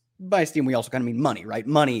 because by this team, we also kind of mean money, right?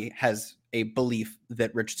 Money has a belief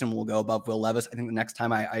that Richardson will go above Will Levis. I think the next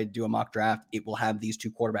time I do a mock draft, it will have these two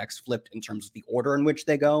quarterbacks flipped in terms of the order in which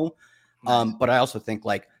they go. Nice. But I also think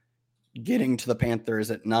getting to the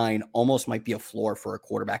Panthers at 9 almost might be a floor for a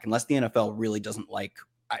quarterback, unless the NFL really doesn't like,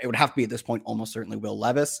 it would have to be at this point almost certainly Will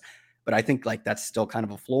Levis. But I think like that's still kind of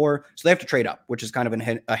a floor. So they have to trade up, which is kind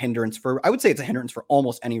of a hindrance for, I would say it's a hindrance for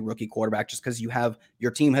almost any rookie quarterback, just because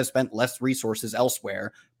your team has spent less resources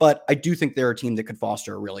elsewhere. But I do think they're a team that could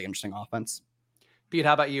foster a really interesting offense. Pete,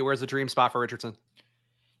 how about you? Where's the dream spot for Richardson?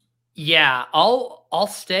 Yeah, I'll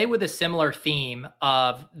stay with a similar theme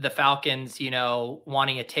of the Falcons,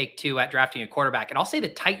 wanting a take two at drafting a quarterback. And I'll say the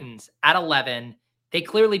Titans at 11, they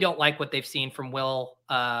clearly don't like what they've seen from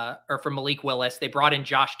from Malik Willis. They brought in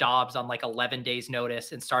Josh Dobbs on like 11 days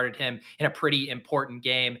notice and started him in a pretty important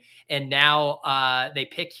game. And now they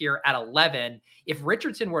pick here at 11. If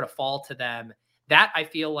Richardson were to fall to them, that I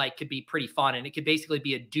feel like could be pretty fun. And it could basically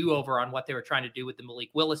be a do-over on what they were trying to do with the Malik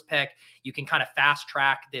Willis pick. You can kind of fast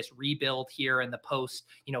track this rebuild here in the post,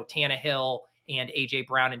 Tannehill and AJ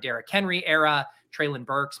Brown and Derrick Henry era. Treylon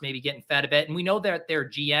Burks maybe getting fed a bit. And we know that their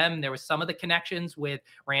GM, there was some of the connections with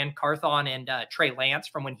Rand Carthon and Trey Lance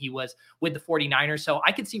from when he was with the 49ers. So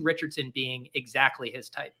I could see Richardson being exactly his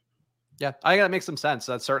type. Yeah, I think that makes some sense.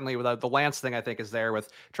 That's certainly the Lance thing, I think, is there with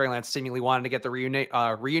Trey Lance seemingly wanting to get the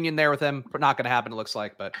reunion there with him, but not going to happen, it looks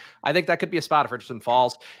like. But I think that could be a spot if Richardson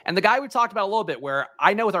falls. And the guy we talked about a little bit, where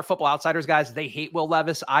I know with our Football Outsiders guys, they hate Will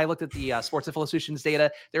Levis. I looked at the Sports Info Solutions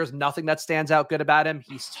data. There's nothing that stands out good about him.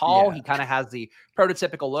 He's tall. Yeah. He kind of has the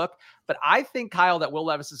prototypical look. But I think, Kyle, that Will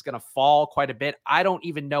Levis is going to fall quite a bit. I don't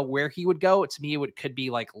even know where he would go. To me, it could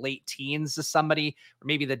be like late teens to somebody, or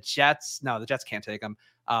maybe the Jets. No, the Jets can't take him.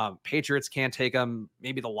 Patriots can't take him.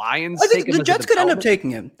 Maybe the Lions. I think the Jets could end up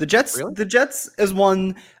taking him. The Jets is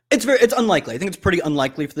one. It's unlikely. I think it's pretty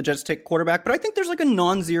unlikely for the Jets to take quarterback, but I think there's like a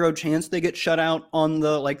non-zero chance they get shut out on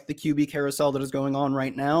the QB carousel that is going on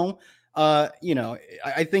right now.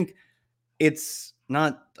 I think it's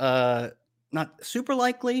not super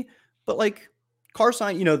likely, but like Carr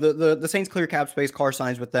sign, the Saints clear cap space, Carr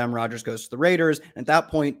signs with them, Rodgers goes to the Raiders. At that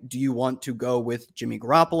point, do you want to go with Jimmy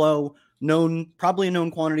Garoppolo? Probably a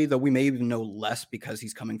known quantity, though we may even know less because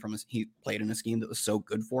he played in a scheme that was so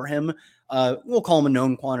good for him. We'll call him a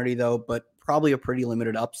known quantity though, but probably a pretty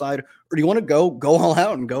limited upside. Or do you want to go all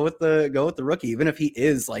out and go with the rookie, even if he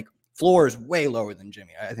is like floor is way lower than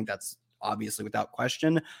Jimmy? I think that's obviously without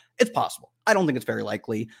question. It's possible. I don't think it's very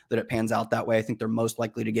likely that it pans out that way. I think they're most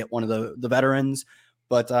likely to get one of the veterans,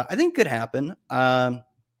 but I think it could happen.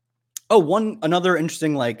 Another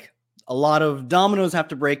interesting, a lot of dominoes have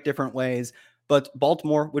to break different ways, but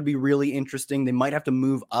Baltimore would be really interesting. They might have to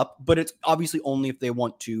move up, but it's obviously only if they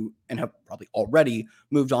want to and have probably already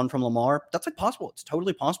moved on from Lamar. That's possible. It's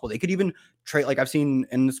totally possible. They could even trade, I've seen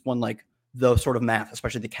in this one, the sort of math,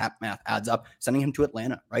 especially the cap math, adds up, sending him to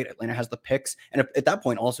Atlanta, right? Atlanta has the picks. And at that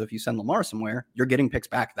point, also, if you send Lamar somewhere, you're getting picks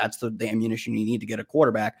back. That's the ammunition you need to get a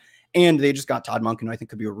quarterback. And they just got Todd Monken, who I think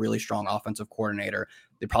could be a really strong offensive coordinator.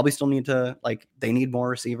 They probably still need to, they need more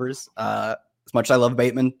receivers. As much as I love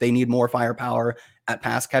Bateman, they need more firepower at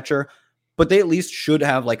pass catcher. But they at least should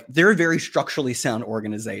have, they're a very structurally sound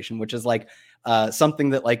organization, which is something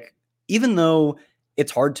that, even though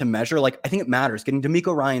it's hard to measure, I think it matters. Getting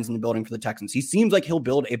DeMeco Ryans in the building for the Texans, he seems like he'll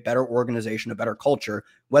build a better organization, a better culture.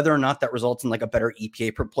 Whether or not that results in a better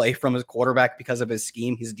EPA per play from his quarterback because of his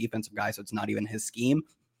scheme, he's a defensive guy, so it's not even his scheme,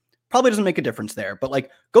 probably doesn't make a difference there. But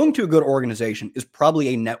going to a good organization is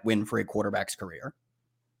probably a net win for a quarterback's career.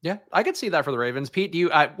 Yeah, I could see that for the Ravens. Pete,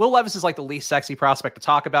 Will Levis is the least sexy prospect to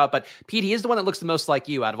talk about, but Pete, he is the one that looks the most like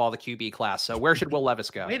you out of all the QB class. So where should Will Levis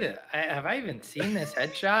go? Have I even seen this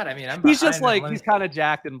headshot? I mean, he's just he's kind of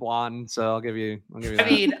jacked and blonde. So I'll give you that. I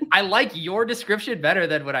mean, I like your description better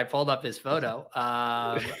than when I pulled up his photo.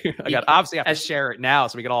 Obviously have to share it now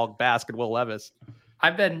so we can all bask in Will Levis.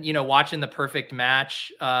 I've been, watching The Perfect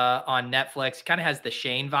Match on Netflix. Kind of has the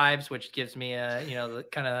Shane vibes, which gives me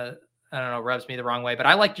kind of, I don't know, rubs me the wrong way. But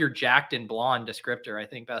I liked your jacked and blonde descriptor, I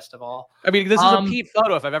think, best of all. I mean, this is a Pete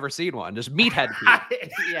photo if I've ever seen one. Just meathead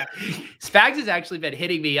Pete. Yeah. Spags has actually been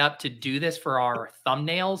hitting me up to do this for our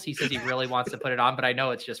thumbnails. He says he really wants to put it on, but I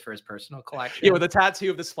know it's just for his personal collection. Yeah, with a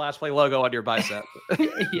tattoo of the Splash Play logo on your bicep.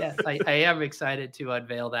 Yes, I am excited to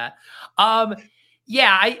unveil that.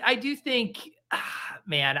 Yeah, I do think,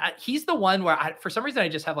 man, he's the one where for some reason I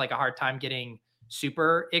just have a hard time getting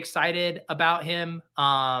super excited about him.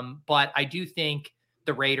 But I do think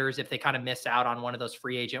the Raiders, if they kind of miss out on one of those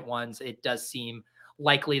free agent ones, it does seem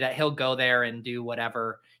likely that he'll go there and do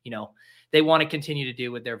whatever, they want to continue to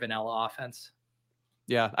do with their vanilla offense.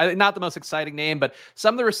 Yeah, not the most exciting name, but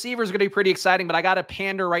some of the receivers are going to be pretty exciting. But I got a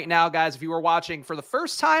pander right now, guys. If you were watching for the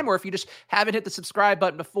first time, or if you just haven't hit the subscribe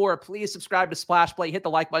button before, please subscribe to Splash Play. Hit the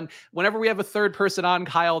like button. Whenever we have a third person on,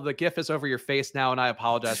 Kyle, the GIF is over your face now, and I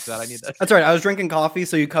apologize for that. I need that. That's right. I was drinking coffee,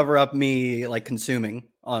 so you cover up me like consuming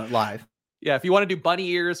on live. Yeah, if you want to do bunny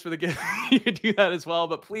ears for the GIF, you can do that as well.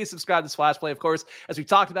 But please subscribe to Splash Play. Of course, as we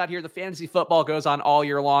talked about here, the fantasy football goes on all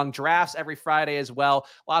year long. Drafts every Friday as well.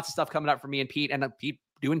 Lots of stuff coming up for me and Pete. And Pete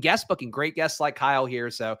doing guest booking. Great guests like Kyle here.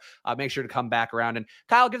 So make sure to come back around. And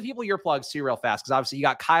Kyle, give people your plugs too real fast, because obviously you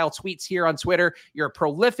got Kyle Tweets here on Twitter. You're a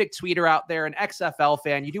prolific tweeter out there, an XFL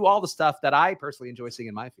fan. You do all the stuff that I personally enjoy seeing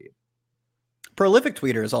in my feed. Prolific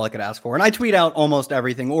tweeter is all I could ask for. And I tweet out almost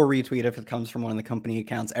everything, or retweet if it comes from one of the company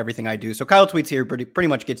accounts, everything I do. So Kyle Tweets here pretty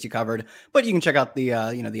much gets you covered. But you can check out the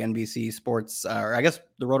the NBC Sports, or I guess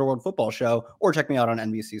the Roto World Football Show, or check me out on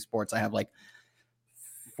NBC Sports. I have like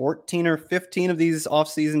 14 or 15 of these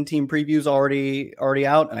off-season team previews already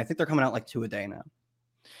out, and I think they're coming out like 2 a day now.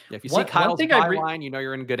 Yeah, if you see Kyle's byline, you know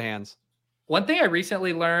you're in good hands. One thing I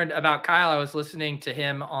recently learned about Kyle, I was listening to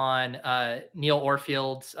him on Neil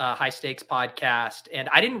Orfield's High Stakes podcast, and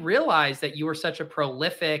I didn't realize that you were such a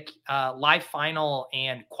prolific live final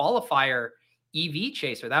and qualifier EV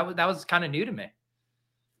chaser. That was kind of new to me.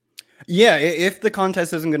 Yeah, if the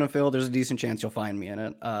contest isn't going to fill, there's a decent chance you'll find me in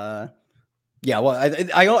it. Yeah, well,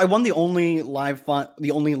 I won the only live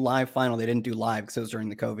final they didn't do live because it was during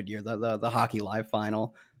the COVID year, the hockey live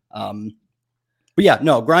final. But yeah,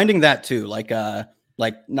 no, grinding that too, like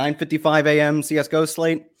 9:55 a.m. CS:GO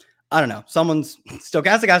slate. I don't know. Someone's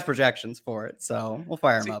Stokastic has projections for it, so we'll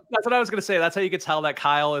fire him up. That's what I was going to say. That's how you could tell that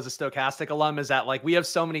Kyle is a Stokastic alum, is that like we have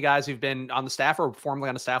so many guys who've been on the staff or formerly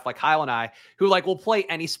on the staff, like Kyle and I, who like will play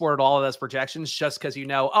any sport at all of those projections just because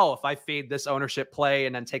oh, if I fade this ownership play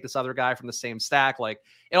and then take this other guy from the same stack, like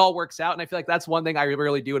it all works out. And I feel like that's one thing I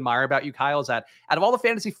really do admire about you, Kyle, is that out of all the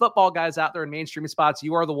fantasy football guys out there in mainstream spots,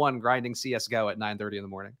 you are the one grinding CS:GO at 9:30 in the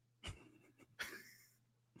morning.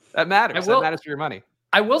 That matters. That matters for your money.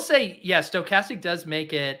 I will say, yeah, Stokastic does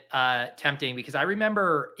make it tempting, because I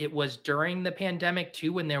remember it was during the pandemic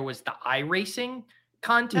too, when there was the iRacing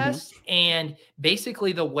contest. Mm-hmm. And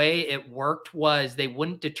basically the way it worked was they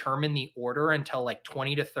wouldn't determine the order until like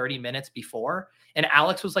 20 to 30 minutes before. And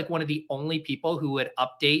Alex was like one of the only people who would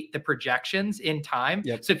update the projections in time.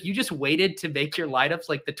 Yep. So if you just waited to make your lineups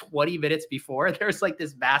like the 20 minutes before, there's like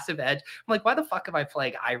this massive edge. I'm like, why the fuck am I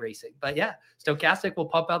playing iRacing? But yeah, Stokastic will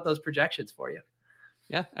pump out those projections for you.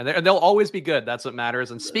 Yeah, and they'll always be good. That's what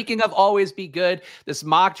matters. And speaking of always be good, this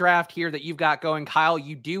mock draft here that you've got going, Kyle,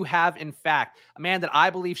 you do have, in fact, a man that I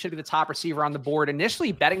believe should be the top receiver on the board.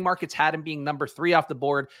 Initially, betting markets had him being number 3 off the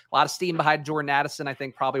board. A lot of steam behind Jordan Addison. I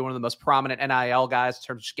think probably one of the most prominent NIL guys in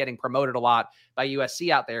terms of just getting promoted a lot by USC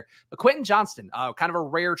out there. But Quentin Johnston, kind of a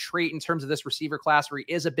rare trait in terms of this receiver class, where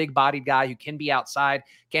he is a big-bodied guy who can be outside,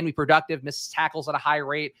 can be productive, misses tackles at a high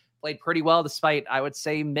rate. Played pretty well despite, I would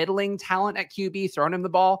say, middling talent at QB, throwing him the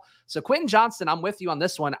ball. So Quentin Johnston, I'm with you on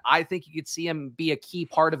this one. I think you could see him be a key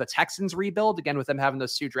part of a Texans rebuild, again, with them having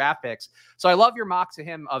those 2 draft picks. So I love your mock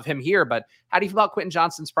of him here, but how do you feel about Quentin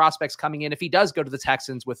Johnston's prospects coming in if he does go to the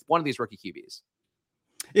Texans with one of these rookie QBs?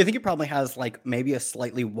 Yeah, I think he probably has like maybe a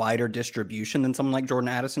slightly wider distribution than someone like Jordan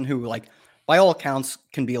Addison, who like by all accounts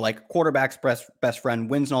can be like quarterback's best friend,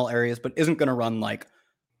 wins in all areas, but isn't going to run like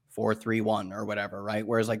 4.31 or whatever, right?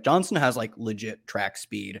 Whereas like Johnston has like legit track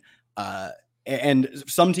speed. And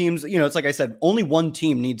some teams, it's like I said, only one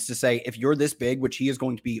team needs to say, if you're this big, which he is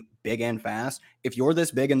going to be big and fast, if you're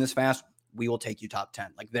this big and this fast, we will take you top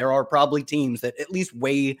 10. Like there are probably teams that at least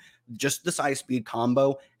weigh just the size speed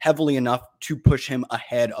combo heavily enough to push him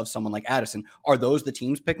ahead of someone like Addison. Are those the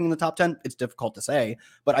teams picking in the top 10? It's difficult to say,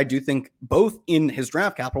 but I do think both in his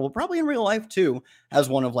draft capital, probably in real life too, has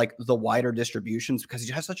one of like the wider distributions because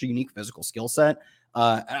he has such a unique physical skill set.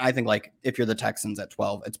 And I think like if you're the Texans at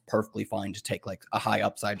 12, it's perfectly fine to take like a high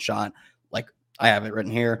upside shot. Like I have it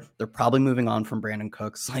written here. They're probably moving on from Brandon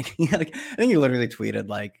Cooks. Like I think you literally tweeted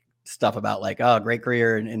like stuff about like, oh, great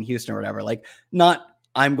career in Houston or whatever. Like not,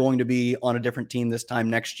 I'm going to be on a different team this time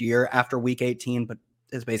next year after week 18, but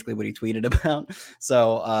is basically what he tweeted about.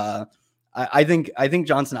 So I think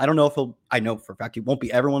Johnson, I don't know if I know for a fact he won't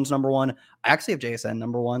be everyone's number 1. I actually have JSN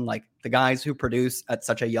number 1. Like the guys who produce at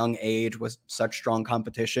such a young age with such strong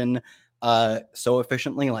competition so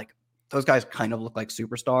efficiently, like those guys kind of look like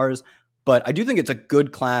superstars. But I do think it's a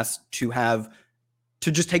good class to have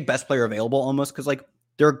to just take best player available almost, because like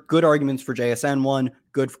there are good arguments for JSN 1,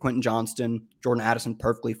 good for Quentin Johnston, Jordan Addison,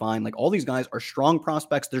 perfectly fine. Like all these guys are strong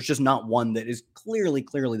prospects. There's just not one that is clearly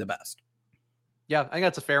the best. Yeah, I think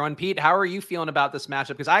that's a fair one. Pete, how are you feeling about this matchup?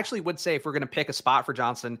 Because I actually would say if we're going to pick a spot for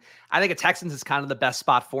Johnston, I think a Texans is kind of the best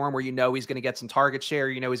spot for him where you know he's going to get some target share.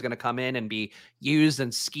 You know he's going to come in and be used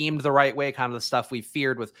and schemed the right way, kind of the stuff we've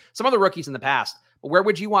feared with some other rookies in the past. But where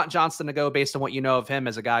would you want Johnston to go based on what you know of him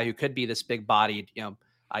as a guy who could be this big-bodied,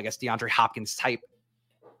 I guess DeAndre Hopkins type?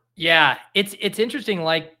 Yeah, it's interesting,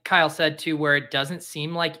 like Kyle said too, where it doesn't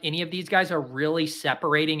seem like any of these guys are really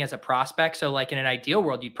separating as a prospect. So like in an ideal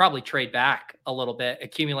world, you'd probably trade back a little bit,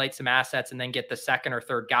 accumulate some assets, and then get the second or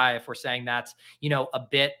third guy if we're saying that's, a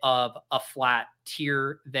bit of a flat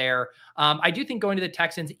tier there. I do think going to the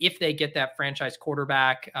Texans, if they get that franchise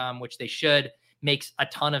quarterback, which they should, makes a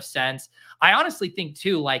ton of sense. I honestly think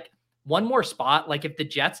too, like one more spot, like if the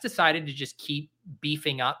Jets decided to just keep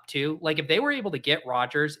beefing up too, like if they were able to get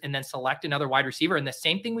Rodgers and then select another wide receiver, and the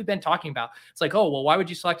same thing we've been talking about, it's like, oh, well, why would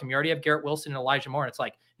you select him? You already have Garrett Wilson and Elijah Moore. And it's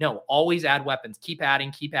like, no, always add weapons, keep adding,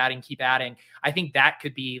 keep adding, keep adding. I think that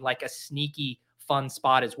could be like a sneaky fun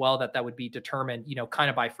spot as well, that would be determined, kind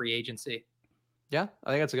of by free agency. Yeah,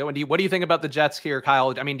 I think that's a good one. What do you think about the Jets here,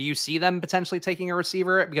 Kyle? I mean, do you see them potentially taking a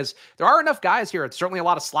receiver? Because there are enough guys here. It's certainly a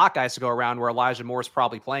lot of slot guys to go around where Elijah Moore is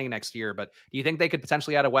probably playing next year. But do you think they could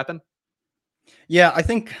potentially add a weapon? Yeah, I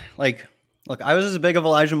think look, I was as big of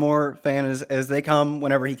Elijah Moore fan as they come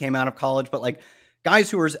whenever he came out of college. But like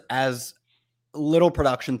guys who are as little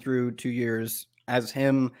production through 2 years as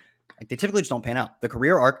him, like they typically just don't pan out. The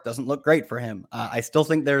career arc doesn't look great for him. I still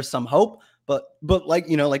think there's some hope. But like,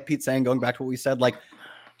 like Pete's saying, going back to what we said, like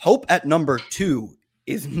hope at number 2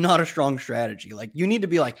 is not a strong strategy. Like you need to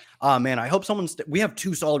be like, oh man, I hope we have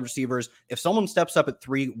 2 solid receivers. If someone steps up at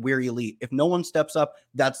 3, we're elite. If no one steps up,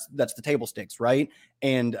 that's the table stakes. Right.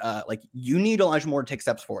 And like you need Elijah Moore to take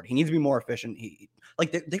steps forward. He needs to be more efficient.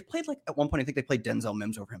 They played like at one point, I think they played Denzel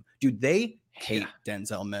Mims over him. Dude, they hate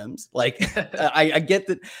Denzel Mims. Like I get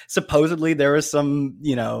that supposedly there is some,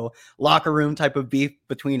 locker room type of beef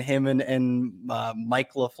between him and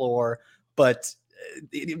Mike LaFleur, but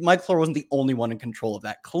Mike LaFleur wasn't the only one in control of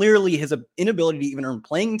that. Clearly his inability to even earn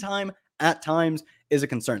playing time at times is a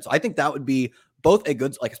concern. So I think that would be both a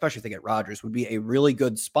good, like, especially if they get Rodgers, would be a really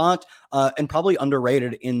good spot and probably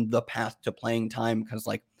underrated in the path to playing time. Cause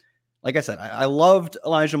like I said, I loved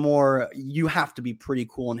Elijah Moore. You have to be pretty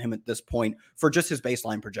cool on him at this point for just his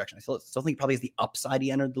baseline projection. I still think he probably is the upside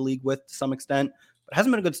he entered the league with to some extent, but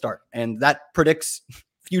hasn't been a good start. And that predicts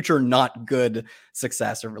future not good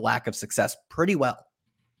success or lack of success pretty well.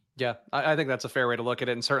 Yeah, I think that's a fair way to look at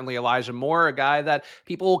it. And certainly Elijah Moore, a guy that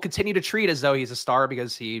people will continue to treat as though he's a star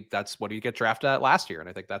because that's what he get drafted at last year. And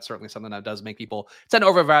I think that's certainly something that does make people tend to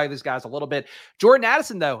overvalue these guys a little bit. Jordan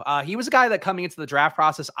Addison, though, he was a guy that coming into the draft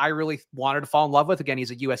process, I really wanted to fall in love with. Again,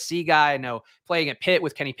 he's a USC guy. I know playing at Pitt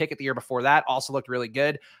with Kenny Pickett the year before that also looked really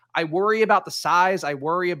good. I worry about the size. I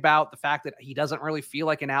worry about the fact that he doesn't really feel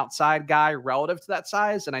like an outside guy relative to that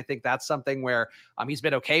size. And I think that's something where he's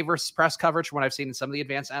been okay versus press coverage from what I've seen in some of the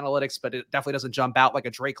advanced analytics, but it definitely doesn't jump out like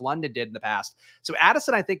a Drake London did in the past. So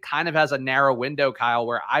Addison, I think, kind of has a narrow window, Kyle,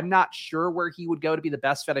 where I'm not sure where he would go to be the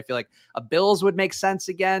best fit. I feel like a Bills would make sense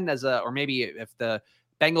again or maybe if the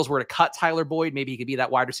Bengals were to cut Tyler Boyd, maybe he could be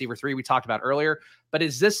that wide receiver 3 we talked about earlier. But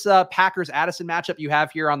is this Packers Addison matchup you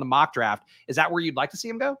have here on the mock draft, is that where you'd like to see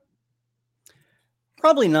him go?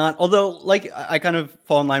 Probably not. Although, like, I kind of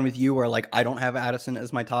fall in line with you where, like, I don't have Addison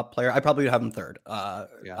as my top player. I probably would have him 3rd.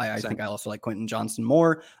 I think I also like Quentin Johnson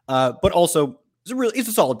more. But also, he's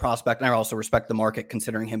a solid prospect, and I also respect the market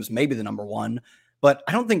considering him as maybe the number 1. But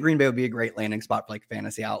I don't think Green Bay would be a great landing spot for, like,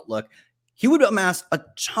 fantasy outlook. He would amass a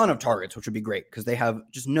ton of targets, which would be great because they have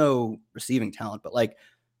just no receiving talent. But, like,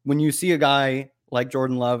 when you see a guy like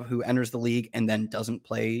Jordan Love who enters the league and then doesn't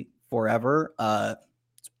play forever, it's a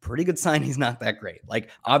pretty good sign he's not that great. Like,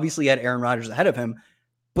 obviously, he had Aaron Rodgers ahead of him,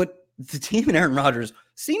 but the team and Aaron Rodgers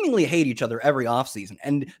seemingly hate each other every offseason,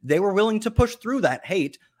 and they were willing to push through that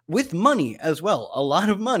hate with money as well, a lot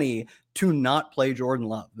of money to not play Jordan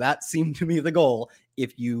Love. That seemed to be the goal.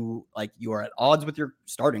 If you are at odds with your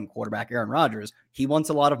starting quarterback, Aaron Rodgers, he wants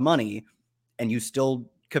a lot of money and you still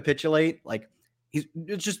capitulate. Like,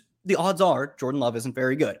 it's just the odds are Jordan Love isn't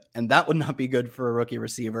very good, and that would not be good for a rookie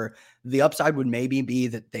receiver. The upside would maybe be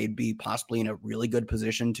that they'd be possibly in a really good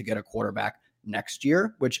position to get a quarterback next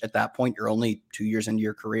year, which at that point you're only 2 years into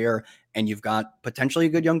your career and you've got potentially a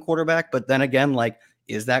good young quarterback. But then again, like,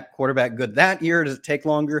 is that quarterback good that year? Does it take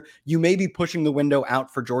longer? You may be pushing the window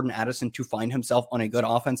out for Jordan Addison to find himself on a good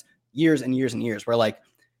offense years and years and years, where, like,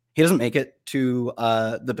 he doesn't make it to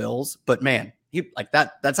the Bills, but man,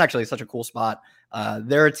 that's actually such a cool spot.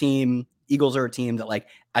 They're a team, Eagles are a team that, like,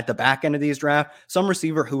 at the back end of these drafts, some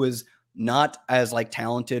receiver who is not as like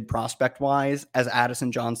talented prospect wise as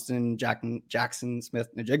Addison Johnston, Jackson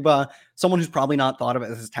Smith-Njigba. Someone who's probably not thought of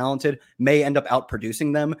as talented may end up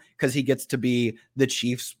outproducing them because he gets to be the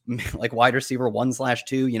Chiefs like wide receiver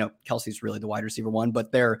 1/2. Kelsey's really the wide receiver 1,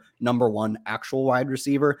 but their number 1 actual wide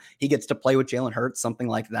receiver. He gets to play with Jalen Hurts, something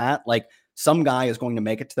like that. Like some guy is going to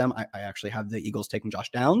make it to them. I actually have the Eagles taking Josh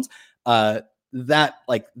Downs.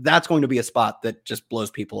 That's going to be a spot that just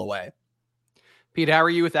blows people away. Pete, how are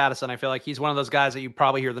you with Addison? I feel like he's one of those guys that you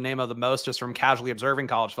probably hear the name of the most just from casually observing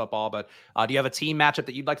college football. But do you have a team matchup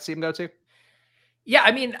that you'd like to see him go to? Yeah,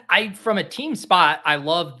 I mean, from a team spot, I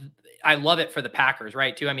love it for the Packers,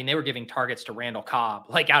 right? Too. I mean, they were giving targets to Randall Cobb,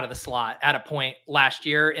 like out of the slot at a point last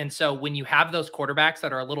year. And so when you have those quarterbacks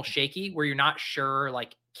that are a little shaky, where you're not sure,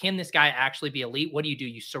 like, can this guy actually be elite? What do?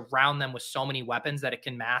 You surround them with so many weapons that it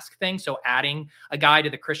can mask things. So adding a guy to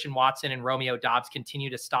the Christian Watson and Romeo Doubs continue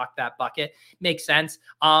to stock that bucket makes sense.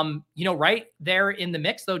 Right there in the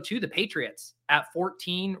mix though, too, the Patriots at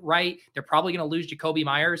 14, right? They're probably going to lose Jakobi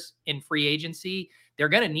Meyers in free agency. They're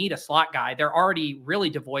going to need a slot guy. They're already really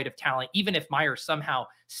devoid of talent, even if Myers somehow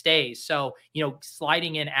stays. So,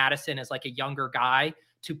 sliding in Addison as like a younger guy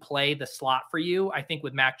to play the slot for you, I think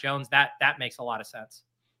with Mac Jones, that makes a lot of sense.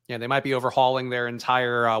 Yeah, they might be overhauling their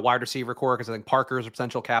entire wide receiver core because I think Parker is a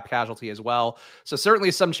potential cap casualty as well. So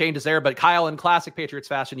certainly some changes there. But Kyle, in classic Patriots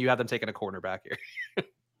fashion, you have them taking a cornerback here.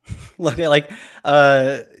 Look at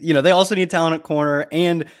they also need talent at corner,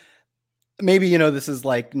 and maybe, this is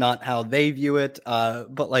like not how they view it.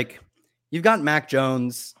 But like you've got Mac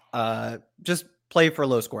Jones, just play for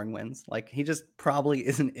low scoring wins. Like he just probably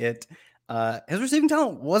isn't it. His receiving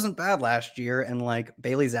talent wasn't bad last year, and like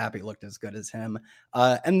Bailey Zappi looked as good as him.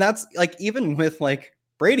 And that's like even with like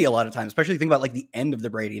Brady a lot of times, especially if you think about like the end of the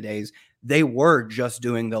Brady days, they were just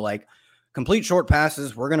doing the like complete short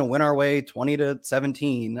passes. We're going to win our way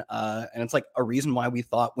 20-17. And it's like a reason why we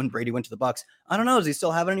thought when Brady went to the Bucs, I don't know, does he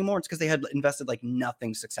still have it anymore? It's because they had invested like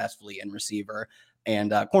nothing successfully in receiver,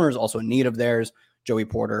 and corner is also in need of theirs. Joey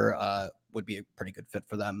Porter would be a pretty good fit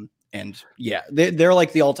for them. And yeah, they're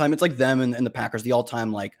like the all-time, it's like them and the Packers, the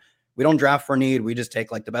all-time, like we don't draft for need. We just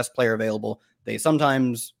take like the best player available. They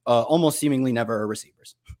sometimes almost seemingly never are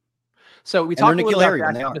receivers. So we talked a little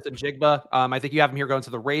about Smith-Njigba. I think you have him here going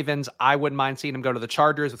to the Ravens. I wouldn't mind seeing him go to the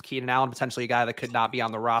Chargers with Keenan Allen, potentially a guy that could not be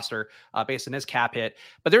on the roster based on his cap hit.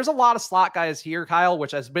 But there's a lot of slot guys here, Kyle,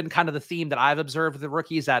 which has been kind of the theme that I've observed with the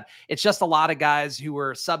rookies, that it's just a lot of guys who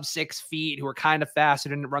are sub 6 feet, who are kind of fast,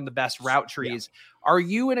 who didn't run the best route trees. Yeah. Are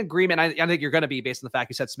you in agreement? I think you're going to be, based on the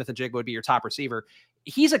fact you said Smith-Njigba would be your top receiver.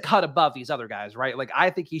 He's a cut above these other guys, right? Like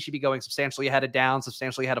I think he should be going substantially ahead of Downs,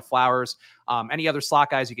 substantially ahead of Flowers. Any other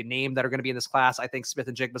slot guys you can name that are going to be in this class, I think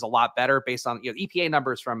Smith-Njigba is a lot better based on EPA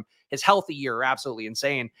numbers from his healthy year are absolutely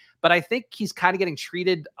insane. But I think he's kind of getting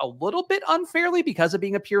treated a little bit unfairly because of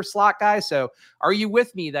being a pure slot guy. So are you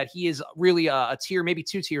with me that he is really a tier, maybe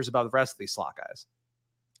 2 tiers above the rest of these slot guys?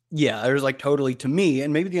 Yeah, there's like totally, to me,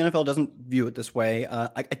 and maybe the NFL doesn't view it this way.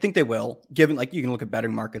 I think they will, given like you can look at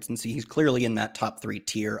betting markets and see he's clearly in that top 3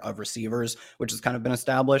 tier of receivers, which has kind of been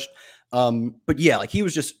established. But yeah, like he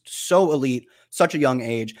was just so elite, such a young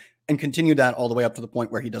age, and continued that all the way up to the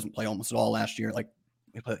point where he doesn't play almost at all last year. Like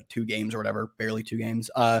he played like 2 games or whatever, barely 2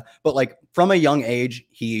 games. But like from a young age,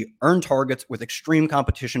 he earned targets with extreme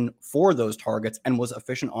competition for those targets and was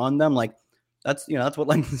efficient on them. Like that's what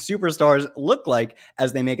like the superstars look like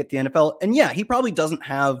as they make it to the NFL. And yeah, he probably doesn't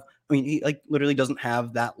have, he like literally doesn't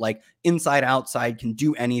have that like inside outside can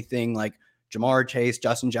do anything like Jamar Chase,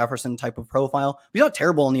 Justin Jefferson type of profile. He's not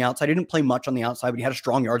terrible on the outside. He didn't play much on the outside, but he had a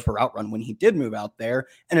strong yards per route run when he did move out there.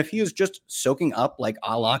 And if he was just soaking up like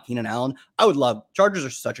a la Keenan Allen, I would love. Chargers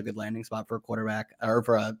are such a good landing spot for a quarterback or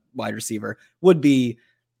for a wide receiver. Would be.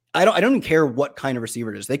 I don't even care what kind of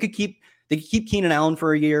receiver it is. They could keep Keenan Allen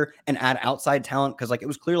for a year and add outside talent, because like it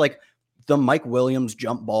was clear like the Mike Williams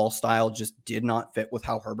jump ball style just did not fit with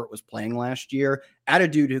how Herbert was playing last year. Add a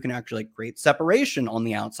dude who can actually like create separation on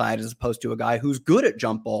the outside as opposed to a guy who's good at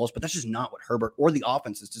jump balls, but that's just not what Herbert or the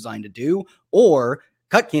offense is designed to do. Or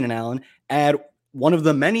cut Keenan Allen, add one of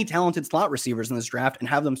the many talented slot receivers in this draft and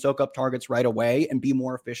have them soak up targets right away and be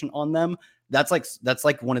more efficient on them. That's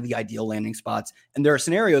like one of the ideal landing spots. And there are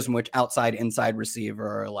scenarios in which outside, inside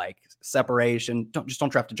receiver, like separation,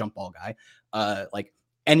 don't draft a jump ball guy. Like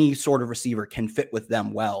any sort of receiver can fit with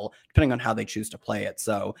them well, depending on how they choose to play it.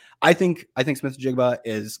 So I think Smith-Njigba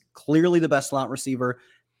is clearly the best slot receiver.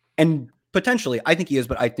 And Potentially, I think he is,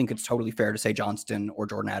 but I think it's totally fair to say Johnston or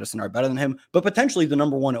Jordan Addison are better than him, but potentially the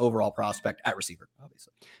number one overall prospect at receiver,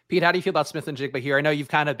 obviously. Pete, how do you feel about Smith-Njigba here? I know you've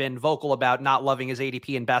kind of been vocal about not loving his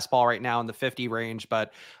ADP in best ball right now in the 50 range,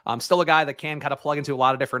 but still a guy that can kind of plug into a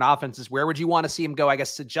lot of different offenses. Where would you want to see him go, I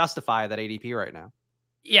guess, to justify that ADP right now?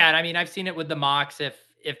 Yeah, and I mean, I've seen it with the mocks.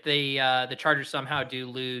 If the Chargers somehow do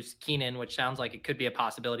lose Keenan, which sounds like it could be a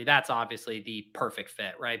possibility, that's obviously the perfect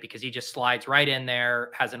fit, right? Because he just slides right in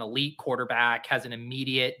there, has an elite quarterback, has an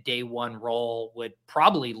immediate day one role, would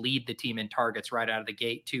probably lead the team in targets right out of the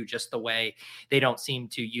gate too, just the way they don't seem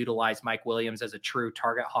to utilize Mike Williams as a true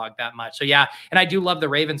target hog that much. So yeah, and I do love the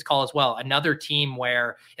Ravens call as well. Another team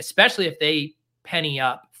where, especially if they penny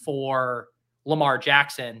up for Lamar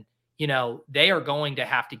Jackson, they are going to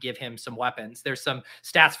have to give him some weapons. There's some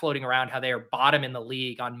stats floating around how they are bottom in the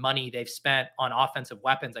league on money they've spent on offensive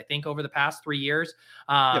weapons, I think, over the past 3 years.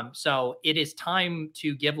 So it is time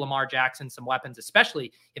to give Lamar Jackson some weapons,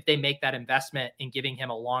 especially if they make that investment in giving him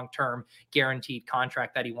a long-term guaranteed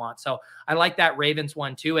contract that he wants. So I like that Ravens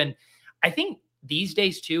one too. And I think these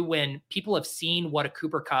days too, when people have seen what a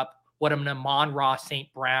Cooper Kupp, what an Amon-Ra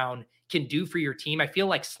St. Brown can do for your team, I feel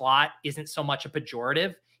like slot isn't so much a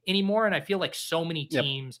pejorative anymore. And I feel like so many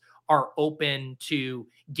teams are open to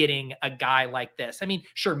getting a guy like this. I mean,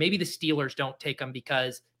 sure, maybe the Steelers don't take him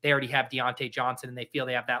because they already have Deontay Johnson and they feel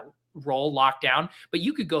they have that role locked down. But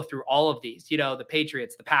you could go through all of these, the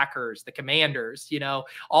Patriots, the Packers, the Commanders,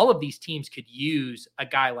 all of these teams could use a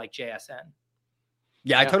guy like JSN.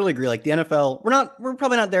 Yeah, I totally agree. Like the NFL, we're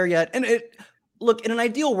probably not there yet. And look, in an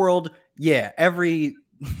ideal world, every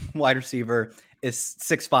wide receiver is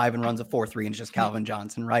 6'5" and runs a 4.3 and just Calvin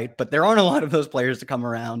Johnson, right? But there aren't a lot of those players to come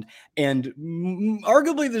around. And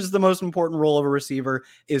arguably, this is the most important role of a receiver,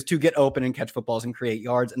 is to get open and catch footballs and create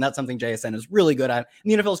yards. And that's something JSN is really good at.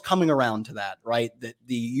 And the NFL is coming around to that, right? That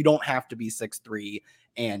you don't have to be 6'3",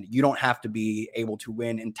 and you don't have to be able to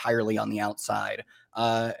win entirely on the outside.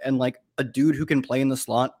 And like a dude who can play in the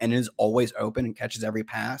slot and is always open and catches every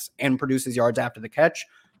pass and produces yards after the catch.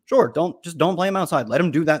 Sure, don't play him outside. Let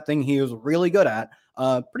him do that thing he is really good at,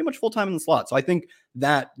 pretty much full time in the slot. So I think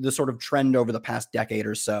that the sort of trend over the past decade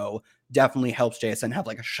or so definitely helps JSN have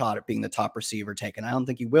like a shot at being the top receiver taken. I don't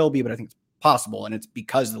think he will be, but I think it's possible, and it's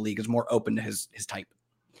because the league is more open to his type.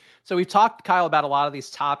 So we've talked, Kyle, about a lot of these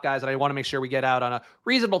top guys, and I want to make sure we get out on a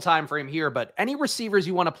reasonable time frame here, but any receivers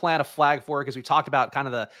you want to plant a flag for, because we talked about kind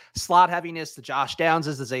of the slot heaviness, the Josh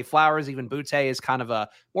Downses, the Zay Flowers, even Butte is kind of a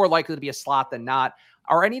more likely to be a slot than not.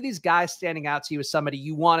 Are any of these guys standing out to you as somebody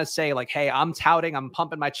you want to say like, hey, I'm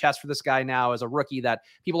pumping my chest for this guy now as a rookie that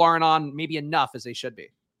people aren't on maybe enough as they should be?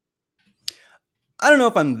 I don't know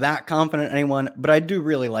if I'm that confident in anyone, but I do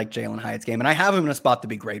really like Jalen Hyatt's game, and I have him in a spot to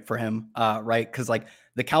be great for him, right? Because like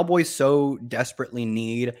the Cowboys so desperately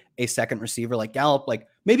need a second receiver like Gallup. Like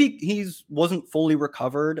maybe wasn't fully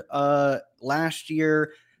recovered last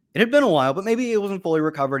year. It had been a while, but maybe it wasn't fully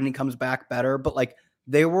recovered and he comes back better. But like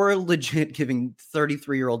they were legit giving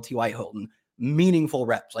 33-year-old T.Y. Hilton meaningful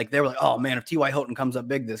reps. Like they were like, oh man, if T.Y. Hilton comes up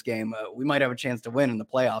big this game, we might have a chance to win in the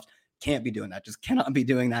playoffs. Can't be doing that. Just cannot be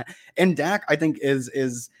doing that. And Dak, I think,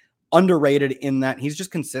 is underrated in that he's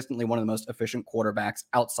just consistently one of the most efficient quarterbacks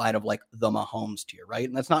outside of like the Mahomes tier, right?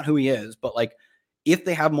 And that's not who he is, but like if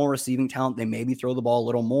they have more receiving talent, they maybe throw the ball a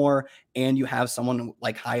little more. And you have someone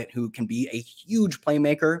like Hyatt who can be a huge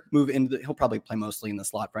playmaker, he'll probably play mostly in the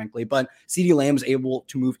slot, frankly, but CeeDee Lamb is able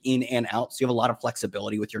to move in and out. So you have a lot of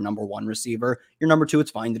flexibility with your number one receiver. Your number two,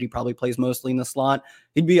 it's fine that he probably plays mostly in the slot.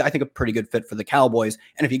 He'd be, I think, a pretty good fit for the Cowboys.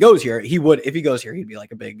 And if he goes here, he'd be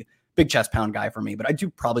like a big chest pound guy for me, but I do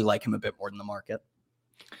probably like him a bit more than the market.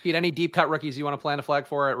 Pete, any deep cut rookies you want to plant a flag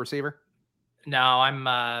for at receiver? No,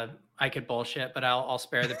 I could bullshit, but I'll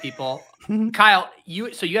spare the people. Kyle, you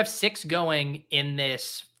have 6 going in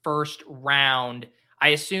this first round. I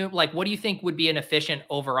assume, like, what do you think would be an efficient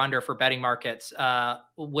over under for betting markets?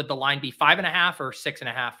 Would the line be 5.5 or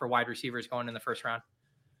 6.5 for wide receivers going in the first round?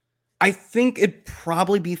 I think it'd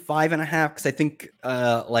probably be 5.5 because I think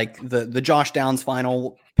like the Josh Downs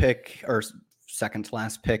final pick or second to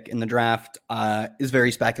last pick in the draft is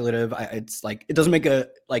very speculative. It's like it doesn't make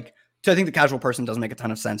so I think the casual person doesn't make a ton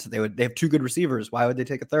of sense that they have 2 good receivers. Why would they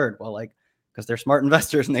take a third? Well, like, because they're smart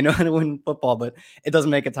investors and they know how to win football, but it doesn't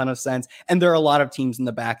make a ton of sense. And there are a lot of teams in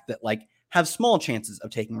the back that like have small chances of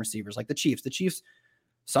taking receivers, like the Chiefs. The Chiefs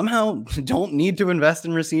somehow don't need to invest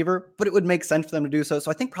in receiver, but it would make sense for them to do so. So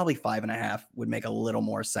I think probably 5.5 would make a little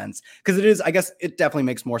more sense because it definitely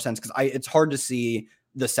makes more sense because it's hard to see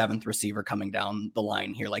the 7th receiver coming down the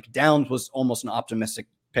line here. Like Downs was almost an optimistic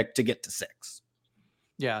pick to get to 6.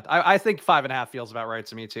 Yeah, I think 5.5 feels about right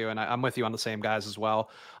to me too, and I'm with you on the same guys as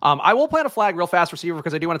well. I will plant a flag real fast receiver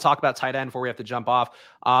because I do want to talk about tight end before we have to jump off.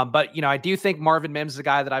 But I do think Marvin Mims is a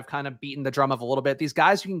guy that I've kind of beaten the drum of a little bit. These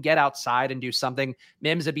guys who can get outside and do something.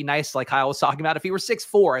 Mims would be nice, like Kyle was talking about. If he were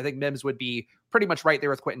 6'4", I think Mims would be pretty much right there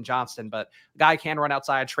with Quentin Johnston, but a guy can run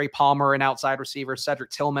outside. Trey Palmer, an outside receiver. Cedric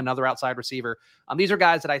Tillman, another outside receiver. These are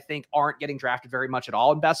guys that I think aren't getting drafted very much at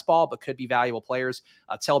all in best ball, but could be valuable players.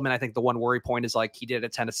 Tillman, I think the one worry point is like he did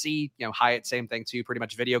at Tennessee. Hyatt, same thing too. Pretty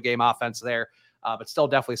much video game offense there. But still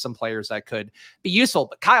definitely some players that could be useful.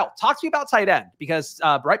 But Kyle, talk to me about tight end, because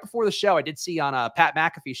right before the show, I did see on a Pat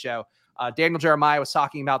McAfee show, Daniel Jeremiah was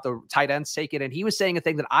talking about the tight ends taken, and he was saying a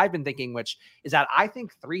thing that I've been thinking, which is that I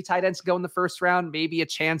think 3 tight ends go in the first round, maybe a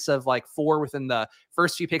chance of like 4 within the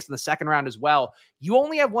first few picks in the second round as well. You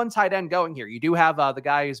only have 1 tight end going here. You do have the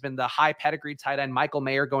guy who's been the high pedigree tight end, Michael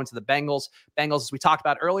Mayer, going to the Bengals. Bengals, as we talked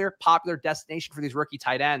about earlier, popular destination for these rookie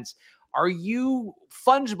tight ends. Are you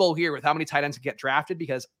fungible here with how many tight ends get drafted?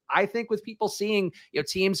 Because I think with people seeing,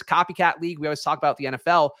 teams, copycat league, we always talk about the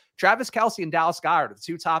NFL, Travis Kelce and Dallas Goedert, the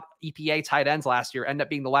 2 top EPA tight ends last year, end up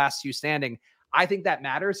being the last 2 standing. I think that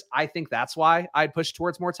matters. I think that's why I'd push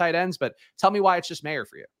towards more tight ends, but tell me why it's just Mayer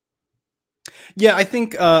for you. Yeah, I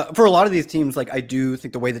think for a lot of these teams, like I do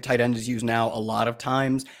think the way the tight end is used now, a lot of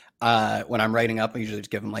times when I'm writing up, I usually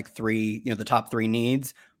just give them like 3, the top 3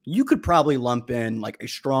 needs. You could probably lump in like a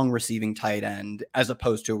strong receiving tight end as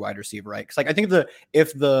opposed to a wide receiver, right? Because like I think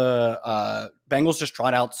if the Bengals just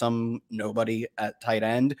trot out some nobody at tight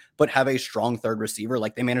end, but have a strong third receiver,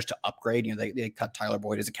 like they managed to upgrade, they cut Tyler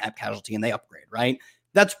Boyd as a cap casualty and they upgrade, right?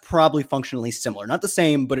 That's probably functionally similar, not the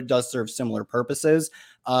same, but it does serve similar purposes.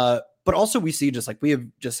 But also we see just like we have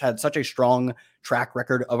just had such a strong track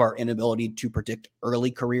record of our inability to predict early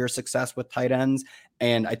career success with tight ends.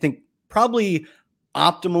 And I think probably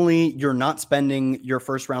optimally, you're not spending your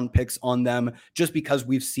first round picks on them just because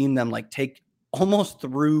we've seen them like take almost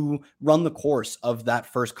run the course of that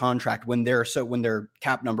first contract when their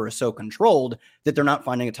cap number is so controlled that they're not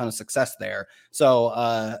finding a ton of success there. So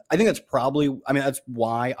I think that's that's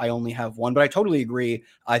why I only have 1, but I totally agree.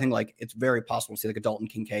 I think like it's very possible to see like a Dalton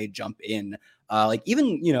Kincaid jump in.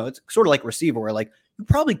 It's sort of like receiver where like you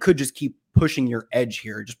probably could just keep pushing your edge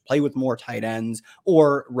here, just play with more tight ends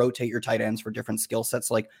or rotate your tight ends for different skill sets.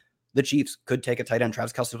 Like the Chiefs could take a tight end.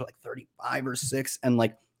 Travis Kelce was like 35 or 6. And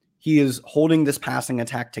like, he is holding this passing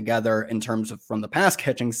attack together in terms of from the pass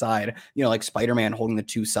catching side, like Spider-Man holding the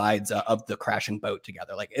 2 sides of the crashing boat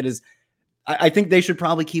together. Like it is, I think they should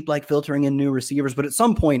probably keep like filtering in new receivers, but at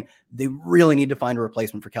some point they really need to find a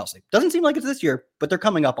replacement for Kelce. Doesn't seem like it's this year, but they're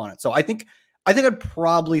coming up on it. So I think I'd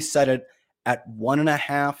probably set it at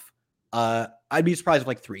 1.5. I'd be surprised if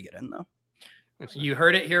like 3 get in though. You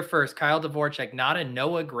heard it here first. Kyle Dvorak, not a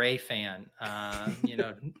Noah Gray fan.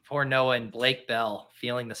 Poor Noah and Blake Bell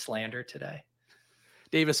feeling the slander today.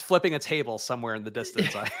 Davis flipping a table somewhere in the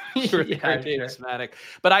distance. Davis Matic.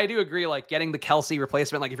 But I do agree, like getting the Kelce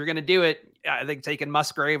replacement, like if you're going to do it, I think taking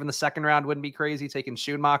Musgrave in the second round wouldn't be crazy. Taking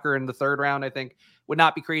Schoonmaker in the third round, I think would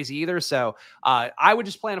not be crazy either. So I would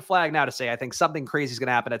just plant a flag now to say, I think something crazy is going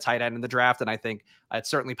to happen at tight end in the draft. And I think it's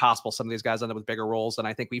certainly possible some of these guys end up with bigger roles than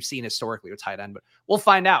I think we've seen historically with tight end, but we'll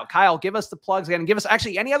find out. Kyle, give us the plugs again and give us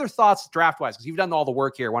actually any other thoughts draft wise, because you've done all the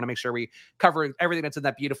work here. I want to make sure we cover everything that's in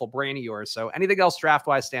that beautiful brain of yours. So anything else draft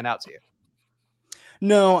wise stand out to you?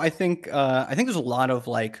 No, I think there's a lot of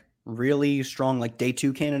like really strong like day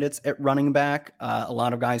 2 candidates at running back. A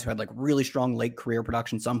lot of guys who had like really strong late career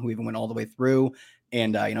production, some who even went all the way through.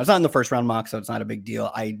 And it's not in the first round mock, so it's not a big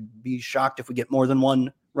deal. I'd be shocked if we get more than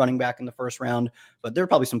 1 running back in the first round, but there are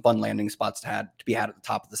probably some fun landing spots to be had at the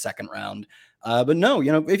top of the second round. But no,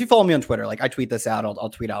 if you follow me on Twitter, like I tweet this out, I'll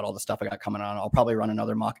tweet out all the stuff I got coming on. I'll probably run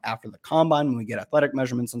another mock after the combine when we get athletic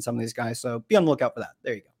measurements on some of these guys. So be on the lookout for that.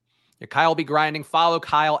 There you go. Yeah, Kyle will be grinding. Follow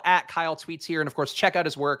Kyle at Kyle Tweets here. And of course, check out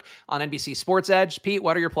his work on NBC Sports Edge. Pete,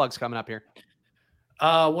 what are your plugs coming up here?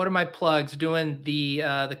 What are my plugs? Doing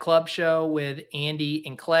the club show with Andy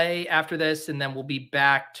and Clay after this, and then we'll be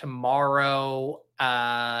back tomorrow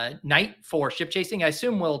night for Ship Chasing. I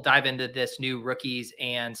assume we'll dive into this new rookies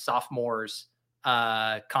and sophomores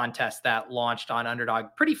contest that launched on Underdog.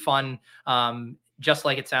 Pretty fun. Just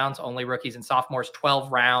like it sounds, only rookies and sophomores,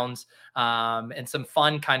 12 rounds, and some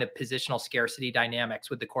fun kind of positional scarcity dynamics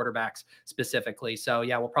with the quarterbacks specifically. So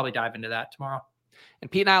yeah, we'll probably dive into that tomorrow. And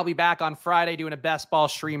Pete and I will be back on Friday doing a best ball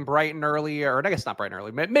stream bright and early, or I guess not bright and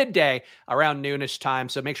early, midday around noonish time.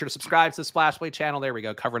 So make sure to subscribe to the Splash Play channel. There we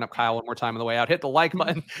go. Covering up Kyle one more time on the way out. Hit the like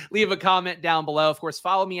button. Leave a comment down below. Of course,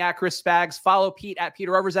 follow me at Chris Spags. Follow Pete at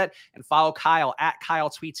Peter Overzet. And follow Kyle at Kyle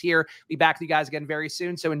Tweets here. Be back with you guys again very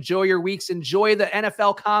soon. So enjoy your weeks. Enjoy the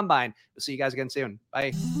NFL Combine. We'll see you guys again soon.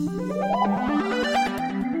 Bye.